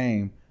daylight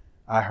came,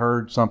 I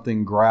heard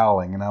something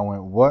growling, and I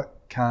went,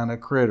 "What kind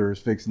of critter is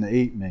fixing to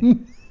eat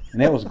me?"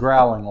 And it was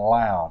growling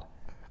loud.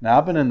 Now,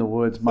 I've been in the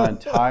woods my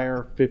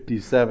entire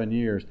 57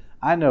 years.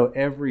 I know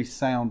every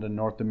sound in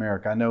North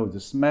America. I know the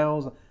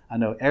smells. I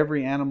know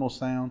every animal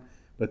sound.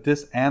 But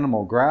this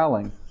animal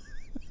growling,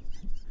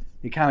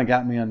 it kind of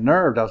got me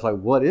unnerved. I was like,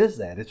 what is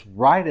that? It's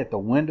right at the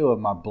window of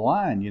my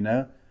blind,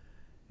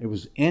 It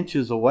was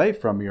inches away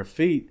from your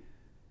feet.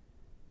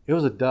 It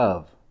was a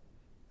dove.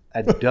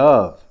 A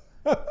dove.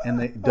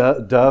 And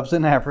the doves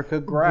in Africa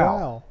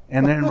growl.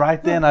 And then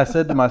right then I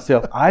said to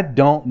myself, I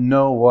don't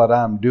know what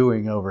I'm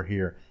doing over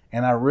here.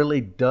 And I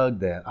really dug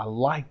that. I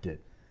liked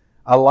it.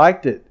 I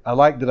liked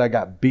that I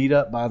got beat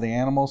up by the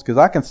animals, because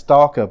I can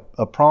stalk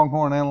a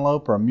pronghorn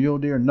antelope or a mule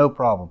deer, no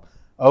problem.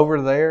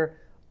 Over there,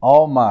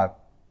 all my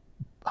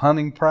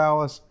hunting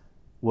prowess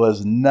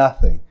was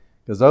nothing,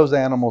 because those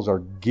animals are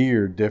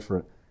geared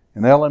different,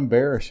 and they'll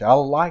embarrass you. I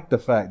like the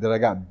fact that I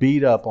got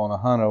beat up on a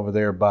hunt over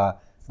there by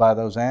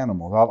those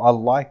animals. I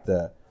like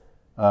that.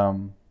 I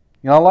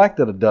like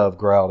that a dove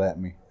growled at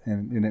me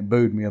and it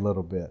booed me a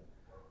little bit.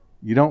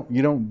 You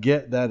don't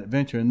get that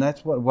adventure, and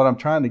that's what I'm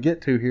trying to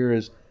get to here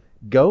is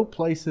go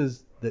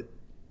places that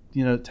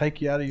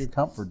take you out of your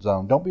comfort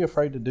zone. Don't be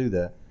afraid to do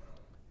that.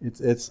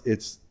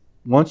 It's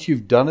once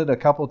you've done it a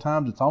couple of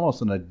times, it's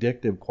almost an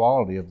addictive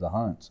quality of the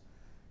hunts.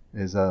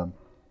 Is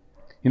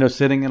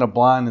sitting in a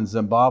blind in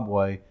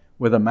Zimbabwe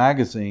with a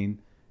magazine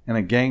and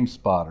a game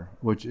spotter,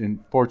 which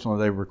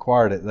unfortunately they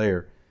required it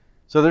there.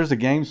 So there's a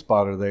game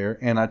spotter there,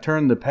 and I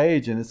turned the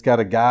page and it's got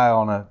a guy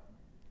on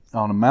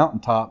a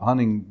mountaintop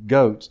hunting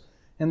goats,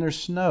 and there's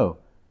snow.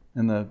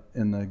 And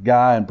the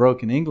guy in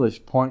broken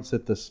English points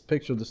at this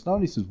picture of the snow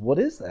and he says, "What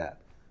is that?"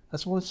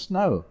 That's what it's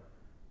snow.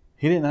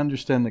 He didn't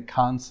understand the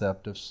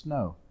concept of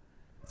snow.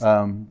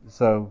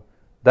 So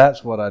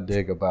that's what I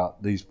dig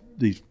about these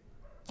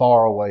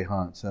far away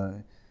hunts.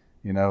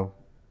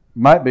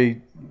 Might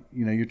be,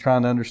 you're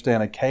trying to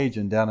understand a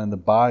Cajun down in the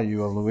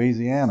bayou of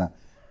Louisiana.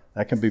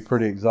 That can be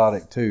pretty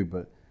exotic too,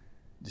 but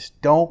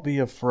just don't be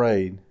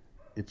afraid.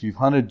 If you've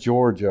hunted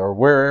Georgia or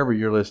wherever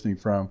you're listening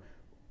from,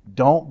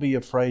 don't be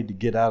afraid to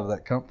get out of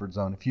that comfort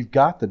zone. If you've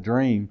got the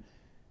dream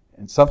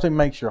and something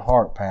makes your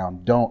heart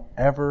pound, don't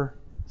ever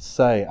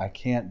say, "I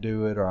can't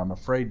do it," or "I'm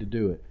afraid to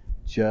do it."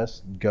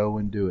 Just go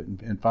and do it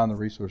and find the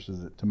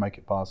resources to make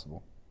it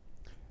possible.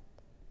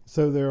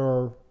 So there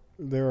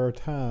are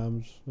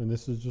times, and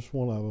this is just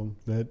one of them,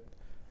 that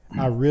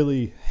I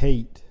really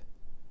hate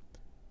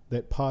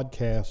that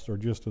podcasts are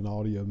just an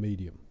audio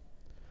medium.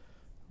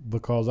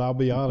 Because I'll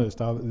be honest,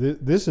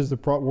 this is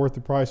worth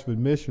the price of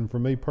admission for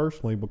me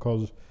personally,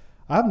 because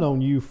I've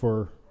known you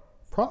for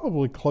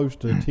probably close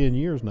to 10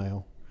 years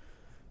now.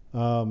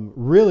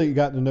 Really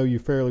got to know you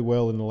fairly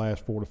well in the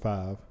last 4 to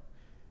 5.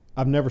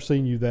 I've never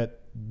seen you that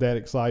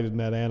excited and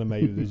that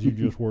animated as you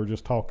just were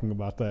just talking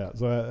about that.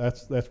 So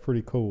that's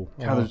pretty cool.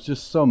 God, there's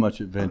just so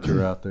much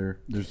adventure out there.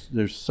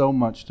 There's so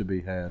much to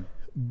be had.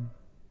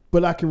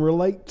 But I can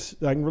relate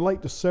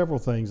to several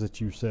things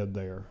that you said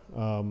there.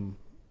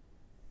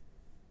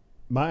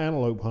 My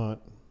antelope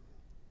hunt,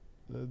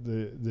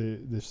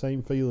 the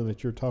same feeling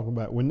that you're talking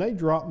about. When they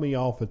drop me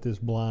off at this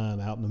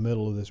blind out in the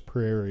middle of this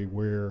prairie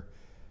where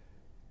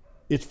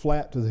it's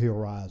flat to the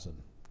horizon.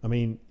 I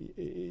mean,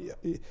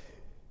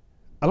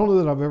 I don't know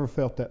that I've ever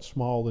felt that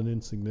small and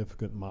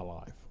insignificant in my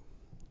life.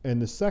 And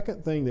the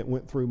second thing that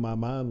went through my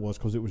mind was,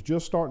 because it was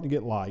just starting to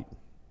get light,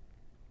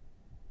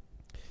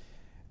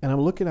 and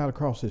I'm looking out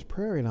across this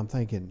prairie and I'm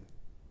thinking,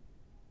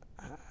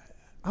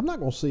 I'm not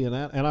going to see an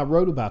animal. And I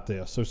wrote about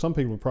this, so some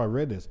people have probably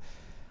read this.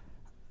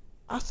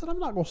 I said, I'm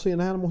not going to see an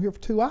animal here for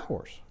 2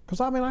 hours,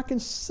 because I can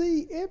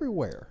see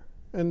everywhere.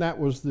 And that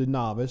was the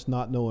novice,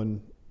 not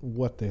knowing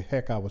what the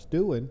heck I was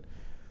doing.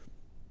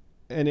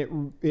 And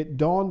it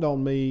dawned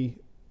on me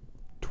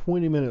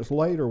 20 minutes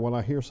later, when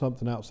I hear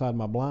something outside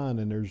my blind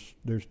and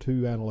there's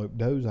 2 antelope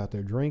does out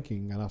there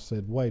drinking, and I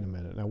said, wait a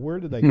minute, now where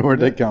did they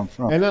come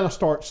from? And then I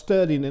start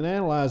studying and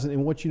analyzing,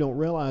 and what you don't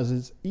realize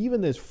is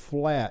even as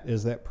flat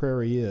as that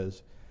prairie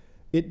is,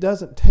 it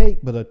doesn't take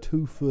but a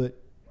 2-foot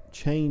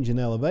change in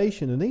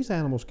elevation, and these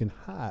animals can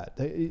hide.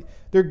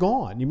 They're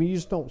gone. I mean, you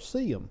just don't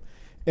see them.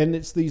 And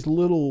it's these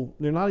little,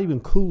 they're not even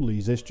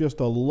coulees, it's just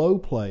a low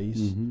place,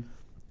 Mm-hmm.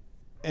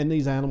 and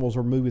these animals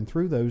are moving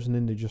through those, and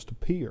then they just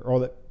appear, or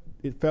that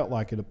it felt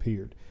like it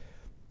appeared.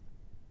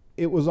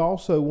 It was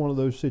also one of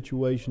those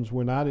situations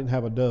when I didn't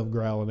have a dove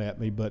growling at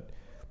me, but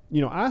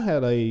you know, I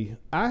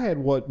had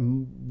what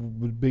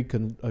would be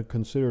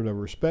considered a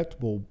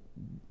respectable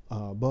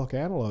buck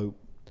antelope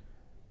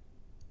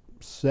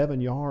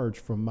 7 yards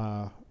from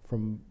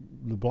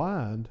the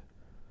blind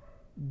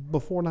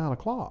before 9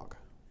 o'clock,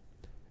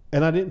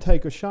 and I didn't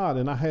take a shot,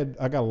 and I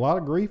got a lot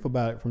of grief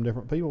about it from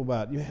different people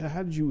about,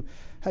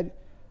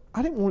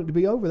 I didn't want it to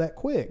be over that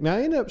quick. Now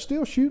I ended up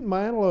still shooting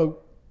my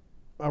antelope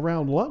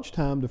around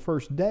lunchtime the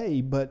first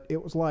day, but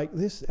it was like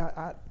this.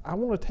 I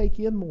want to take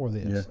in more of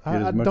this. Yeah,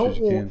 get as much as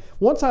you can.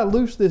 Once I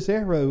loose this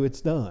arrow,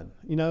 it's done.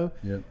 You know.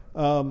 Yep.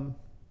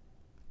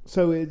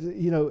 So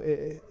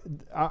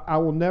I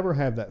will never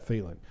have that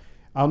feeling.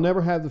 I'll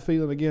never have the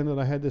feeling again that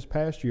I had this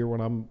past year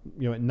when I'm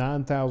at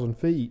 9,000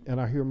 feet and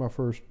I hear my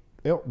first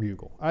elk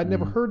bugle. I'd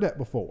never heard that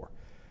before,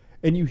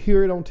 and you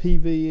hear it on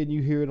TV and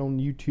you hear it on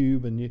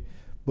YouTube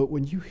but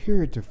when you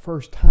hear it the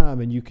first time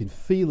and you can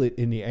feel it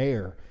in the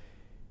air,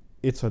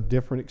 it's a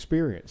different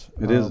experience.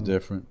 It is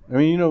different. I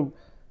mean,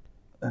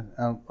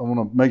 I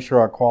want to make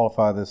sure I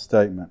qualify this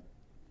statement.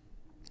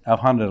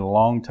 I've hunted a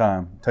long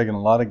time, taken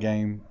a lot of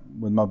game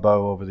with my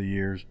bow over the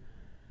years,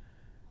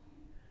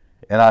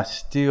 and I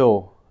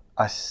still,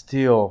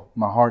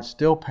 my heart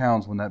still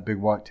pounds when that big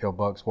whitetail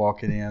buck's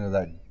walking in, or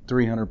that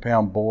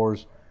 300-pound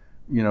boar's,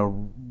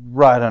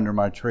 right under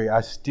my tree.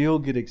 I still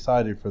get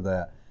excited for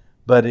that.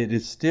 But it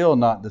is still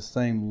not the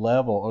same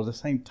level or the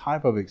same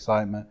type of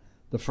excitement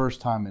the first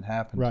time it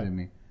happened to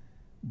me.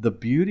 The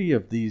beauty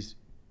of these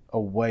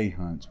away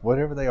hunts,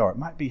 whatever they are, it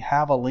might be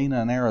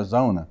javelina in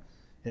Arizona.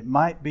 It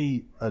might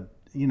be,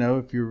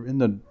 if you're in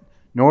the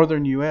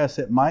northern U.S.,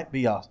 it might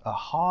be a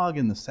hog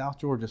in the South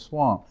Georgia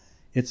swamp.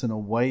 It's an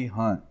away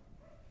hunt.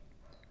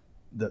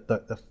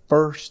 The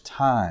first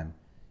time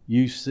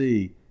you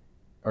see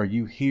or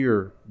you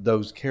hear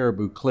those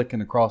caribou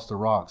clicking across the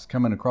rocks,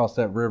 coming across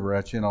that river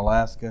at you in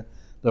Alaska,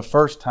 the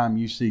first time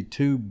you see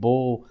 2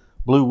 blue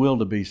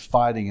wildebeest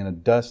fighting in a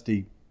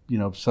dusty,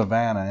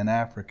 savanna in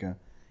Africa,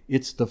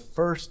 it's the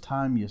first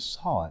time you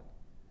saw it.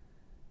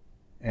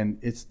 And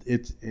it's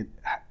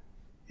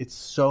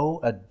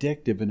so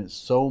addictive and it's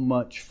so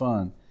much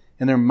fun.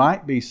 And there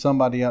might be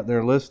somebody out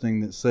there listening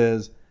that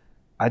says,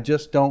 I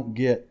just don't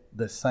get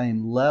the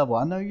same level.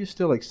 I know you're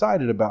still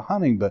excited about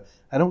hunting, but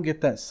I don't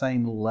get that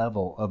same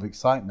level of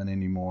excitement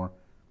anymore.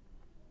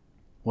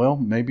 Well,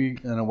 maybe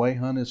an away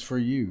hunt is for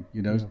you,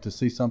 to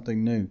see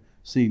something new,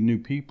 see new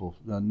people,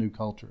 new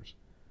cultures.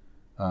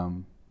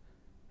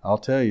 I'll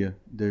tell you,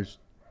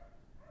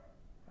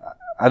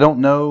 I don't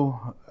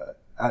know,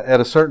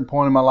 at a certain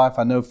point in my life,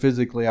 I know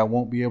physically I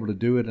won't be able to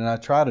do it, and I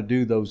try to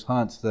do those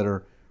hunts that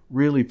are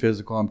really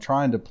physical. I'm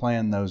trying to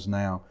plan those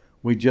now.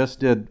 We just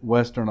did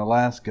Western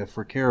Alaska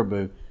for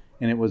caribou,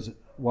 and it was,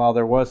 while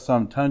there was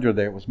some tundra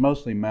there, it was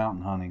mostly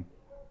mountain hunting.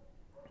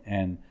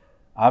 And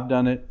I've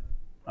done it.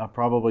 I've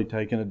probably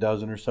taken a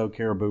dozen or so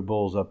caribou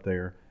bulls up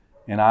there,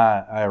 and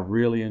I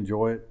really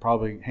enjoy it.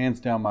 Probably hands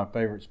down my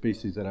favorite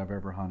species that I've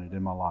ever hunted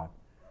in my life.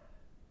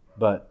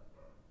 But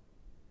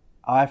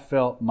I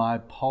felt my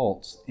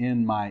pulse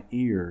in my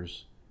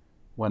ears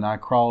when I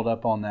crawled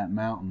up on that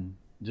mountain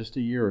just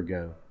a year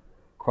ago.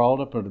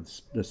 Crawled up to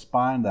the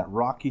spine, that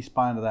rocky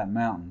spine of that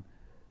mountain.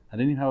 I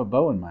didn't even have a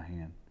bow in my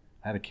hand.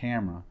 I had a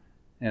camera,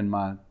 and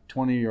my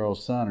 20-year-old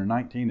son, or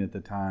 19 at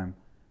the time,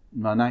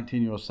 my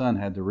 19-year-old son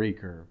had the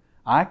recurve.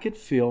 I could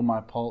feel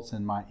my pulse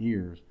in my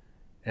ears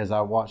as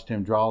I watched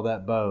him draw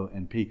that bow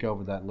and peek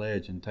over that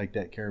ledge and take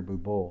that caribou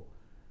bull.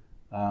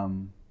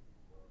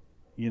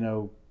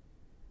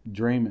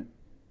 Dream it.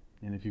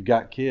 And if you've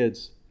got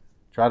kids,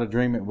 try to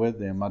dream it with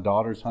them. My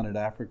daughter's hunted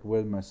Africa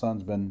with me. My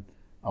son's been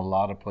a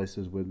lot of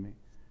places with me.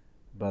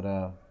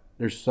 But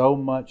there's so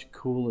much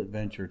cool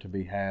adventure to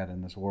be had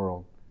in this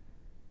world.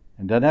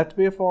 And it doesn't have to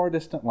be a far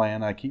distant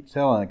land. I keep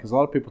telling it because a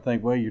lot of people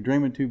think, well, you're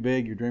dreaming too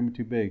big, you're dreaming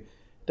too big.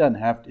 It doesn't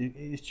have to.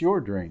 It's your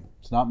dream.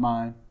 It's not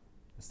mine.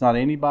 It's not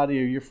anybody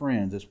or your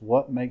friends. It's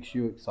what makes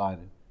you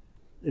excited.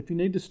 If you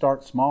need to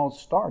start small,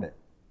 start it.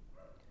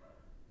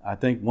 I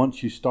think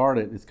once you start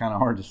it, it's kind of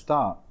hard to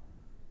stop.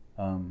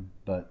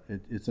 But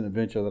it's an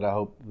adventure that I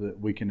hope that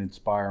we can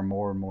inspire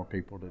more and more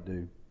people to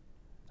do.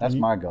 That's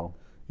my goal.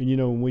 And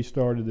when we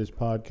started this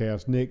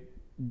podcast, Nick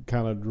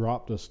kind of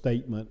dropped a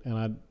statement,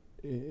 and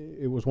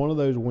it was one of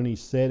those, when he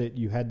said it,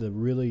 you had to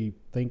really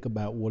think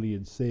about what he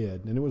had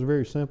said. And it was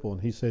very simple.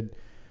 And he said,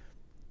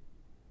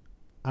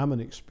 I'm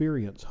an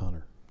experienced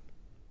hunter.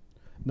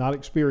 Not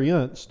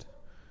experienced.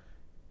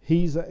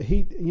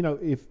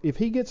 If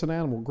he gets an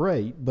animal,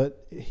 great,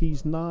 but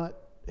he's not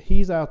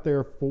he's out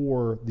there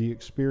for the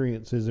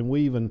experiences. And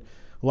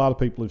a lot of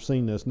people have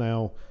seen this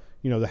now.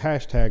 The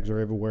hashtags are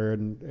everywhere,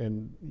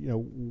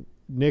 and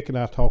Nick and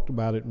I talked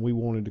about it, and we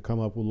wanted to come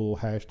up with a little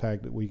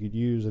hashtag that we could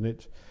use. And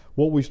it's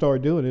what we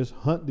started doing is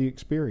hunt the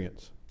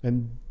experience.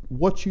 And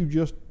what you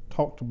just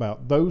talked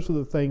about, those are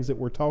the things that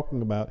we're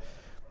talking about.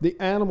 The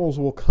animals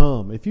will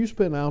come if you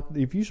spend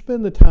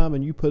the time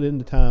and you put in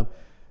the time.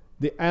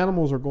 The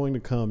animals are going to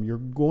come. You're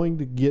going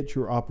to get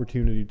your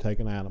opportunity to take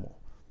an animal,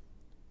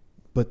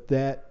 but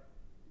that,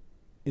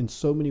 in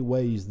so many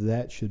ways,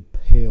 that should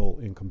pale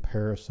in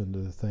comparison to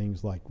the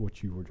things like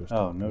what you were just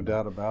talking no about.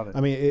 doubt about it. I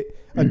mean,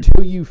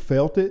 until you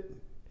felt it,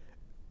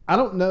 I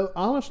don't know.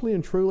 Honestly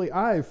and truly,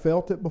 I have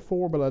felt it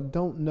before, but I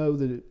don't know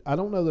that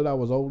I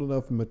was old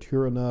enough and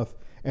mature enough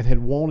and had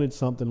wanted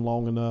something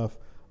long enough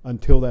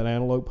until that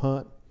antelope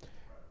hunt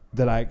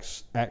that I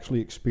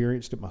actually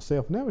experienced it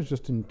myself. And that was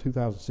just in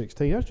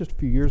 2016. That was just a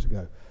few years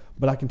ago.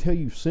 But I can tell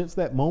you, since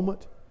that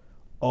moment,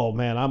 oh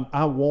man,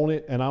 I want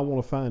it, and I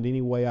want to find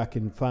any way I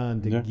can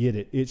find to get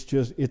it. It's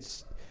just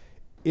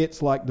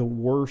it's like the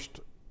worst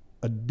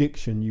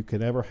addiction you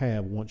could ever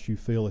have once you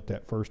feel it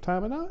that first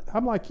time. And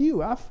I'm like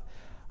you, I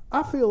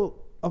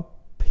feel a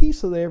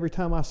piece of that every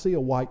time I see a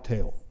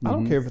whitetail. Mm-hmm. I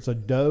don't care if it's a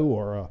doe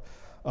or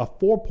a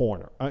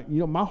 4-pointer.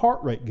 My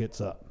heart rate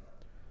gets up,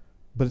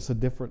 but it's a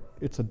different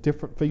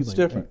feeling. It's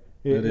different.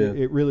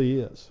 It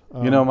really is.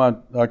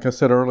 Like I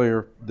said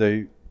earlier,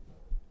 the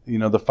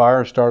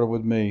fire started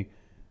with me.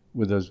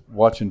 With us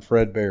watching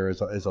Fred Bear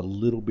as a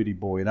little bitty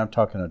boy, and I'm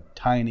talking a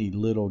tiny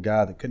little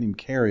guy that couldn't even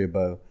carry a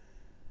bow.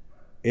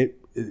 It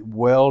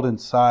welled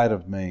inside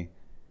of me,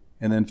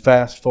 and then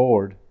fast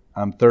forward,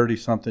 I'm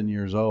 30-something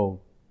years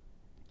old,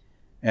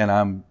 and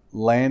I'm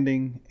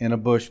landing in a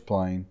bush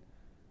plane,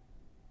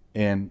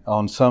 and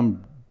on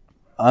some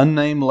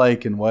unnamed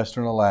lake in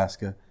western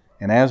Alaska,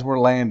 and as we're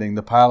landing,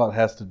 the pilot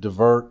has to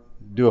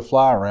do a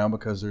fly around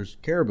because there's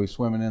caribou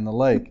swimming in the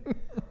lake.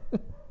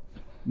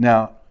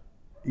 Now,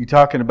 you're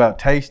talking about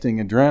tasting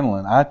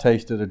adrenaline. I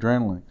tasted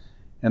adrenaline.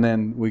 And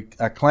then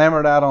I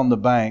clambered out on the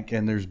bank,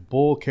 and there's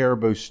bull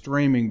caribou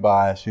streaming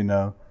by us, It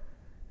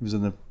was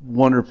in the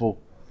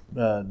wonderful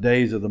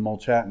days of the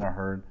Mulchatna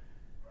herd.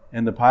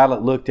 And the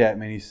pilot looked at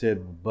me, and he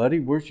said, "Buddy,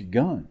 where's your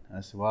gun?"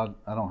 I said, "Well,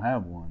 I don't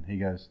have one." He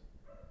goes,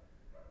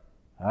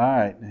 "All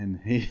right."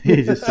 And he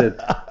just said,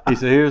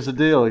 "Here's the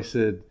deal." He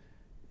said,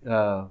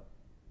 "The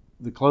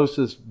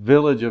closest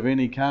village of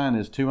any kind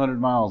is 200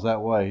 miles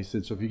that way." He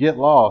said, "So if you get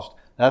lost,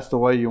 that's the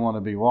way you want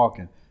to be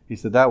walking." He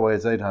said, "That way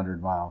it's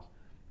 800 miles.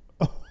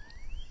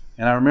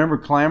 And I remember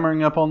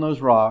clambering up on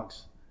those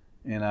rocks,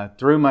 and I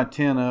threw my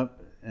tent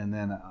up, and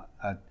then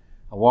I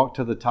walked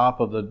to the top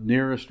of the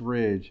nearest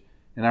ridge.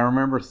 And I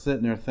remember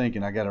sitting there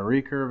thinking, I got a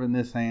recurve in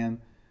this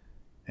hand,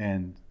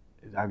 and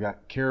I've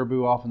got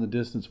caribou off in the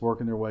distance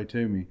working their way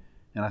to me.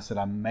 And I said,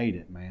 I made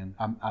it, man.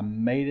 I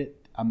made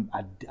it.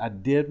 I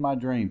did my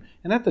dream.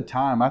 And at the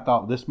time, I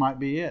thought this might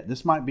be it.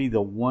 This might be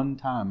the one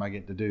time I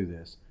get to do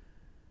this.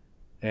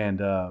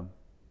 And,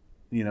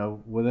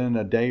 within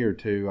a day or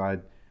two, I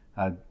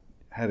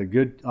had a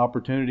good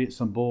opportunity at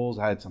some bulls.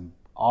 I had some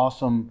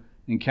awesome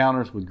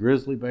encounters with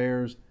grizzly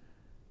bears.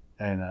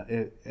 And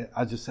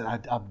I just said,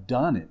 I've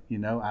done it.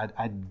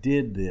 I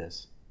did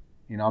this.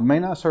 I may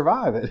not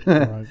survive it,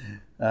 right.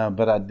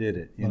 But I did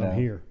it. I'm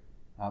here.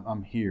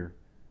 I'm here.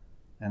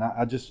 And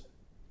I just,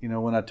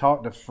 when I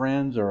talk to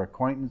friends or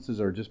acquaintances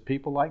or just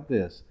people like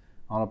this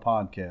on a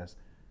podcast,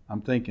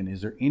 I'm thinking,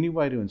 is there any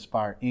way to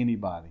inspire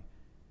anybody?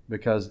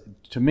 Because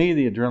to me,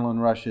 the adrenaline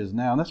rush is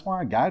now, and that's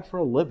why I guide for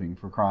a living,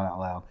 for crying out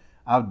loud.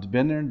 I've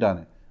been there and done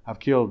it. I've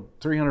killed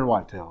 300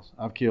 whitetails.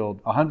 I've killed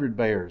 100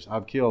 bears.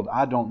 I've killed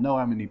I don't know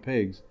how many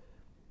pigs.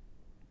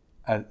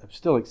 I'm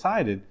still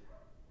excited,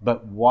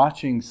 but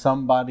watching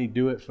somebody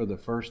do it for the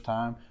first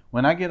time,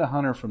 when I get a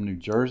hunter from New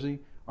Jersey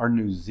or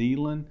New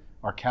Zealand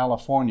or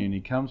California and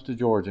he comes to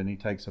Georgia and he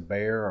takes a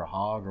bear or a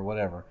hog or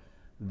whatever,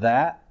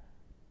 that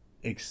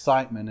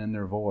excitement in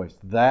their voice,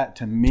 that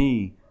to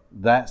me,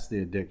 that's the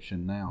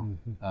addiction now.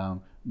 Mm-hmm.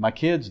 My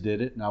kids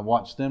did it, and I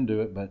watched them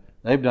do it, but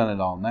they've done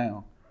it all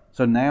now.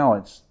 So now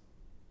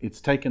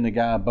it's taking the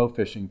guy bow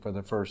fishing for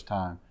the first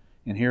time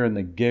and hearing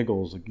the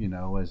giggles,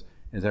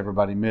 as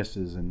everybody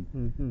misses, and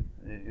mm-hmm.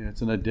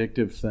 It's an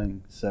addictive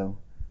thing. So,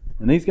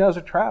 and these guys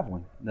are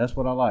traveling. That's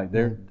what I like.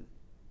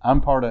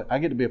 I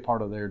get to be a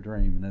part of their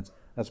dream, and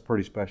that's a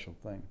pretty special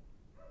thing.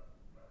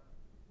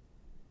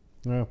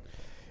 Yeah.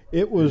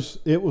 It was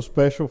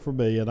special for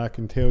me, and I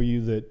can tell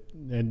you that,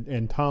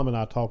 and Tom and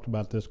I talked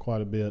about this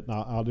quite a bit, and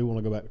I do want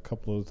to go back to a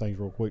couple of other things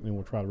real quick, and then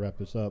we'll try to wrap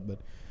this up. But,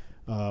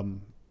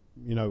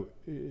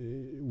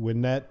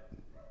 when that,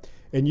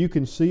 and you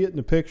can see it in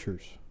the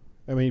pictures.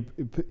 I mean,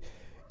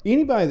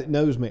 anybody that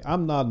knows me,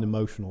 I'm not an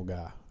emotional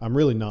guy. I'm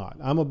really not.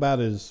 I'm about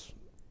as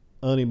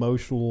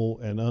unemotional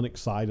and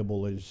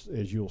unexcitable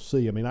as you'll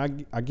see. I mean,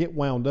 I get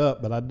wound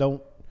up, but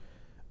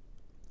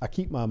I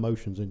keep my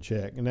emotions in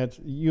check, and that's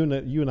you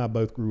and I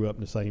both grew up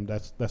in the same.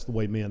 That's the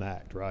way men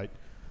act, right?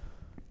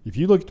 If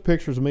you look at the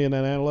pictures of me and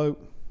that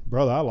antelope,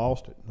 brother, I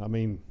lost it. I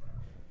mean,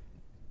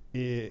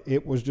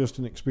 it was just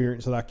an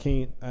experience that I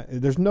can't.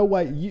 There's no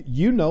way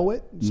you know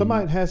it.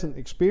 Somebody that hasn't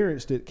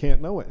experienced it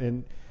can't know it.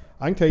 And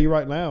I can tell you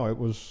right now, it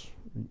was.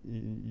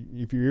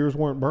 If your ears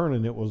weren't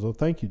burning, it was a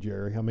thank you,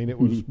 Jerry. I mean, it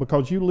was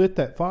because you lit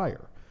that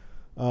fire.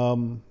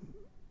 And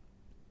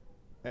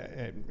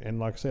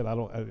like I said,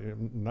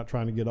 I'm not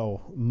trying to get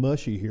all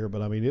mushy here,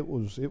 but I mean, it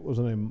was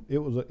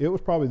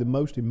probably the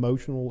most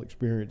emotional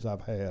experience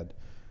I've had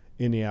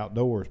in the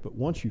outdoors. But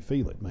once you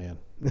feel it, man,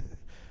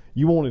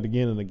 you want it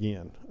again and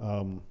again.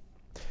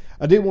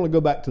 I did want to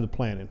go back to the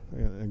planning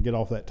and get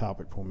off that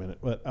topic for a minute,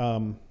 but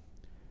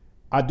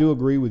I do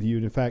agree with you.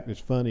 And in fact, it's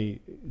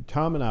funny.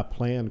 Tom and I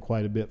planned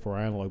quite a bit for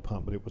our antelope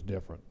hunt, but it was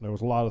different. There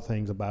was a lot of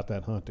things about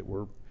that hunt that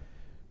were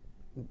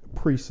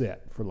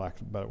preset, for lack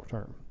of a better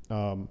term.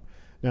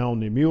 Now, on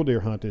the mule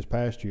deer hunt this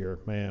past year,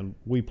 man,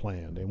 we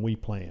planned and we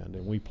planned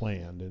and we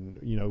planned. And,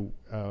 you know,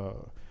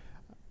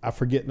 I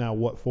forget now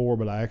what for,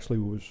 but I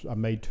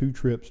made 2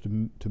 trips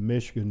to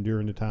Michigan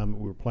during the time that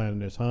we were planning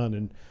this hunt.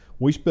 And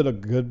we spent a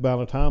good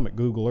amount of time at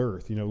Google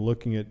Earth, you know,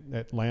 looking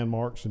at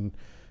landmarks and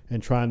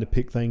trying to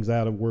pick things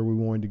out of where we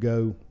wanted to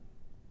go.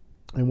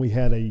 And we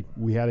had a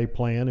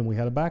plan and we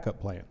had a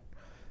backup plan.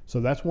 So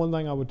that's one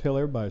thing I would tell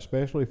everybody,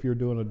 especially if you're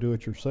doing a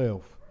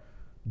do-it-yourself.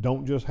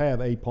 Don't just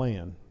have a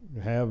plan.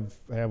 Have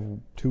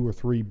 2 or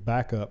 3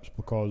 backups,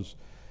 because,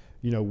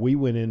 you know, we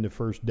went in the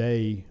first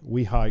day,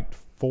 we hiked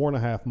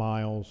 4.5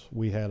 miles.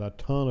 We had a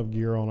ton of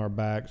gear on our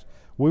backs.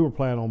 We were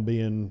planning on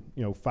being,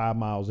 you know, 5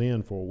 miles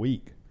in for a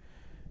week.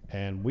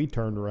 And we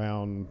turned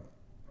around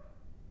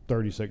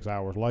 36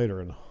 hours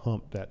later and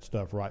humped that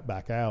stuff right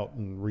back out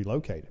and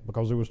relocated,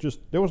 because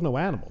there was no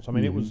animals. I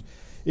mean,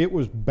 it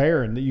was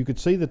barren. You could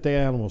see that the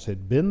animals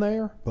had been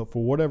there, but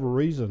for whatever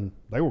reason,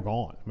 they were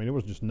gone. I mean, it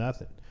was just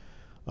nothing.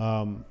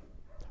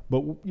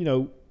 But, you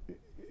know,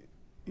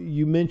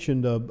 you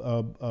mentioned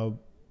you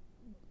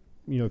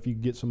know, if you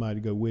get somebody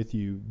to go with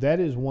you, that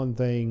is one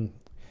thing.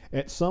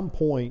 At some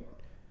point,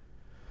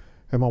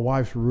 and my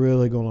wife's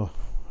really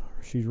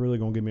she's really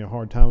going to give me a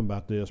hard time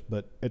about this,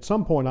 but at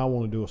some point I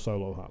want to do a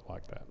solo hunt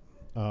like that.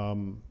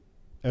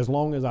 As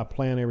long as I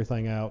plan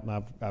everything out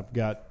and I've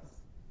got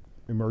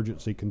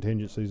emergency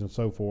contingencies and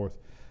so forth,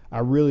 I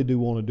really do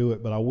want to do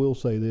it. But I will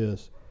say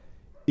this: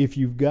 if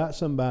you've got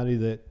somebody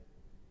that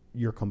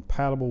you're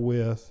compatible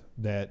with,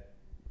 that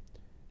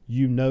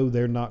you know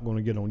they're not going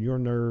to get on your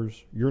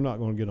nerves, you're not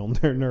going to get on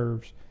their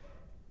nerves,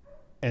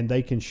 and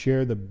they can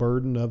share the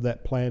burden of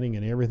that planning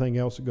and everything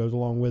else that goes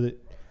along with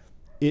it,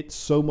 it's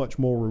so much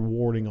more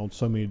rewarding on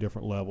so many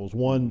different levels.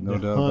 One,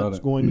 the hunt's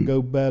going to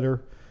go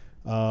better.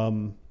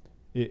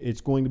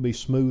 It's going to be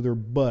smoother,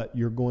 but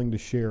you're going to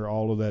share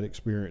all of that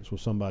experience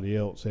with somebody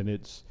else. And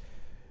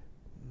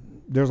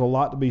there's a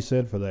lot to be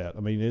said for that. I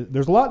mean,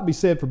 there's a lot to be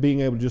said for being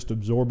able to just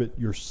absorb it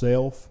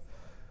yourself.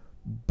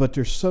 But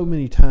there's so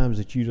many times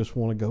that you just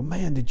want to go,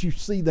 man, did you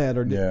see that?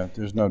 Yeah,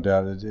 there's no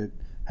doubt.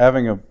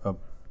 Having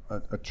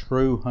a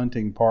true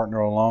hunting partner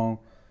along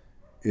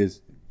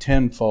is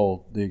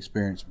tenfold the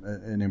experience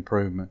and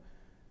improvement.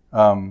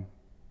 But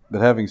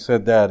having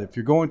said that, if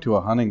you're going to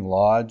a hunting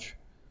lodge,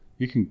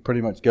 you can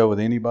pretty much go with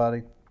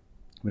anybody.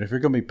 But if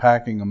you're going to be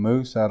packing a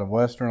moose out of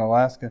western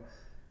Alaska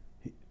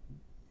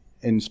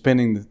and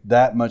spending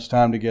that much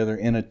time together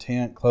in a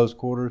tent, close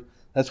quarters,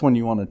 that's when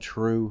you want a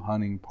true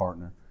hunting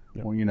partner.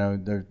 Yep. Well, you know,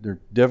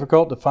 they're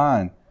difficult to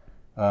find.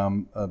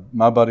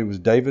 My buddy was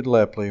David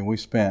Lepley, and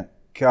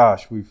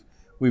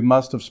we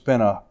must have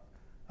spent a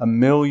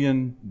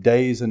million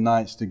days and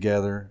nights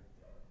together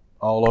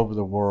all over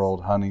the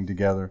world hunting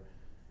together.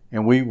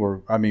 And we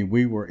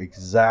were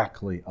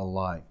exactly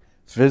alike.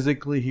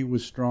 Physically, he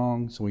was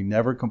strong, so he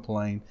never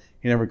complained.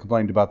 He never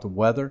complained about the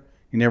weather.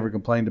 We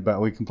complained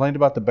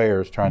about the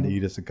bears trying to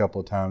eat us a couple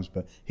of times,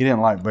 but he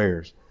didn't like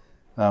bears.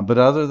 But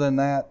other than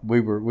that, we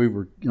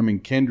were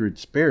kindred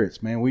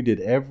spirits, man. We did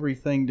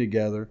everything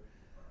together.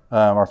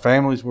 Our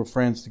families were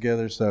friends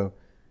together. So,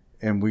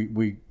 and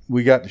we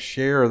got to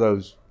share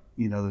those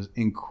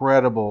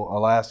incredible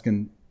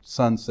Alaskan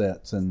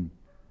sunsets, and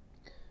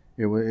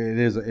it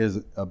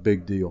is a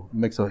big deal. It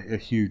makes a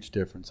huge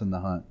difference in the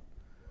hunt.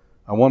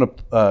 I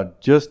want to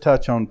just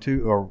touch on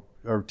two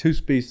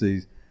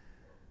species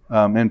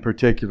in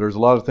particular. There's a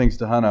lot of things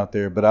to hunt out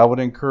there, but I would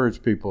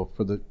encourage people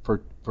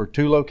for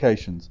 2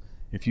 locations.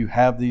 If you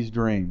have these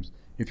dreams,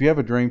 if you have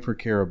a dream for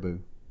caribou,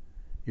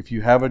 if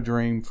you have a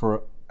dream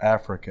for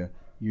Africa,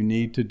 you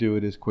need to do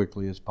it as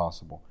quickly as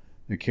possible.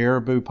 The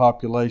caribou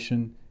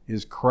population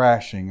is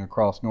crashing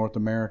across North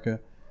America,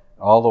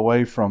 all the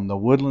way from the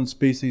woodland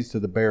species to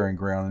the barren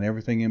ground and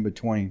everything in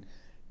between.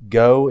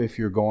 Go if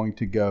you're going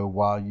to go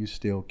while you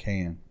still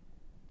can.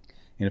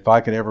 And if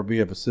I could ever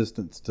be of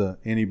assistance to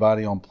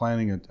anybody on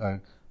planning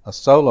a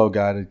solo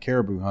guided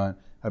caribou hunt,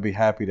 I'd be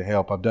happy to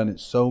help. I've done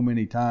it so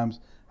many times.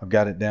 I've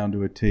got it down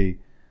to a T.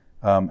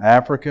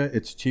 Africa,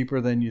 it's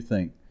cheaper than you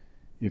think.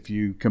 If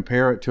you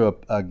compare it to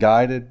a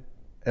guided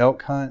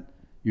elk hunt,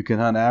 you can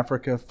hunt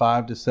Africa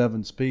 5 to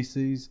 7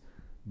 species,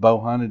 bow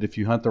hunted. If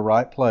you hunt the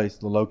right place,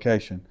 the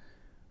location,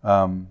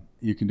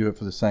 you can do it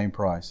for the same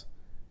price.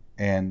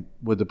 And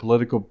with the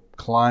political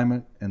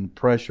climate and the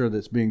pressure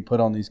that's being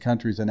put on these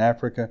countries in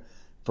Africa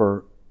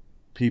for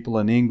people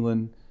in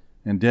England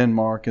and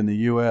Denmark and the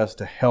U.S.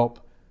 to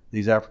help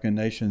these African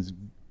nations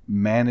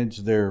manage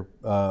their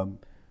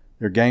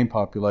game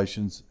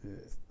populations,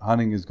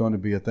 hunting is going to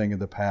be a thing of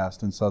the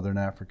past in Southern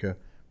Africa.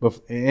 But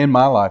in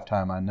my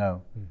lifetime, I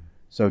know. Mm-hmm.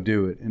 So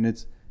do it. And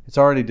it's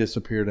already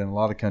disappeared in a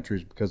lot of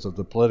countries because of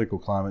the political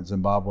climate,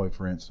 Zimbabwe,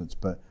 for instance.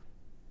 But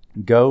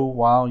go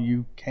while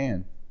you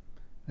can.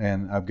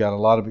 And I've got a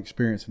lot of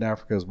experience in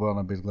Africa as well, and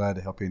I'd be glad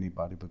to help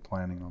anybody with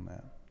planning on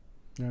that.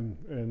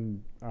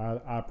 And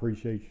I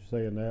appreciate you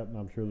saying that, and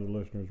I'm sure the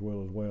listeners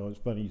will as well. It's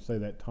funny you say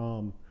that.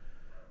 Tom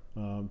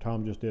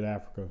just did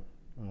Africa.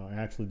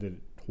 Actually did it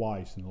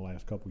twice in the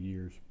last couple of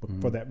years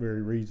for that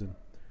very reason.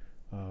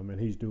 And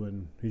he's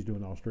doing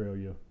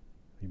Australia.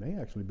 He may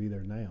actually be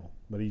there now,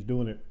 but he's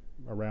doing it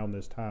around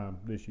this time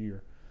this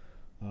year.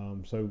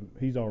 So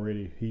he's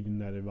already heeding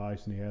that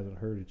advice, and he hasn't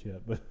heard it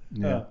yet. But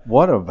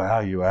what a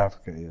value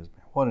Africa is!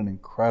 What an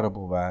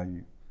incredible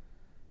value!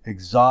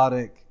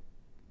 Exotic,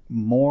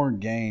 more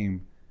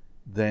game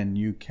than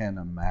you can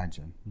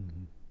imagine.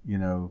 Mm-hmm. You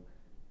know,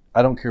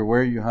 I don't care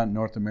where you hunt in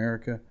North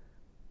America.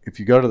 If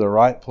you go to the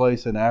right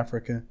place in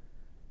Africa,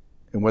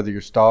 and whether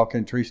you're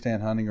stalking, tree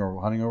stand hunting, or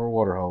hunting over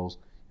water holes,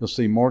 you'll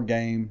see more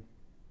game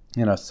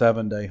in a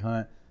 7-day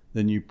hunt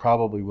than you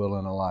probably will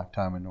in a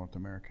lifetime in North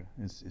America.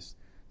 It's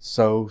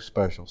so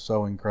special,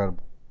 so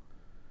incredible.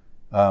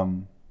 A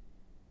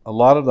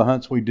lot of the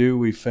hunts we do,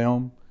 we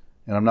film,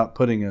 and I'm not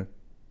putting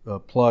a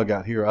plug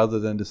out here other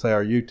than to say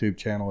our YouTube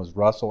channel is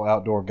Russell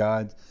Outdoor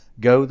Guides.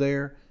 Go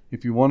there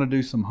if you want to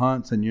do some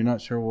hunts and you're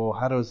not sure, well,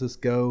 how does this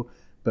go?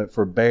 But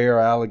for bear,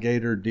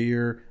 alligator,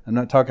 deer, I'm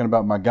not talking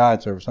about my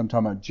guide service. I'm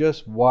talking about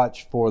just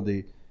watch for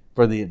the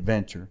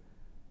adventure,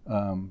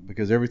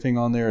 because everything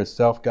on there is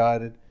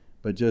self-guided.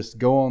 But just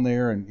go on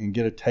there and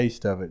get a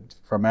taste of it,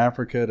 from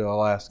Africa to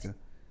Alaska.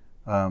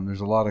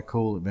 There's a lot of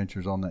cool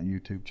adventures on that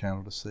YouTube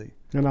channel to see.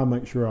 And I'll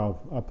make sure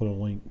I'll put a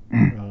link,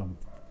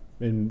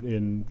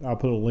 and I'll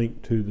put a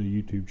link to the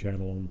YouTube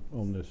channel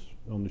on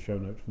the show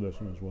notes for this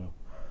one as well.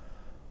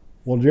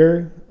 Well,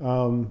 Jerry,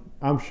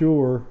 I'm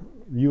sure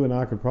you and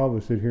I could probably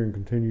sit here and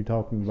continue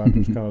talking about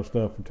this kind of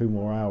stuff for 2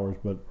 more hours,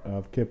 but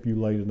I've kept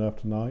you late enough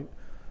tonight.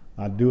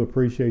 I do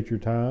appreciate your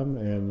time,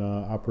 and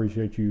I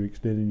appreciate you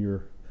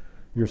extending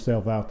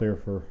yourself out there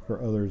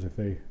for others if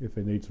they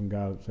need some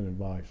guidance and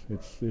advice.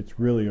 It's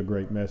really a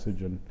great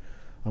message, and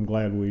I'm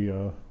glad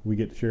we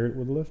get to share it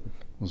with the listeners.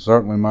 Well,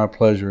 certainly my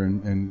pleasure,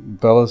 and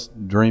fellas,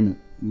 dream it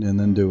and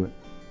then do it.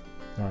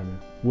 All right,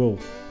 man.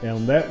 And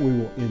on that we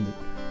will end it.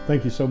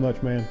 Thank you so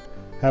much, man.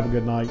 Have a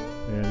good night,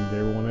 and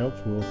everyone else,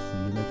 we'll see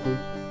you next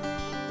week.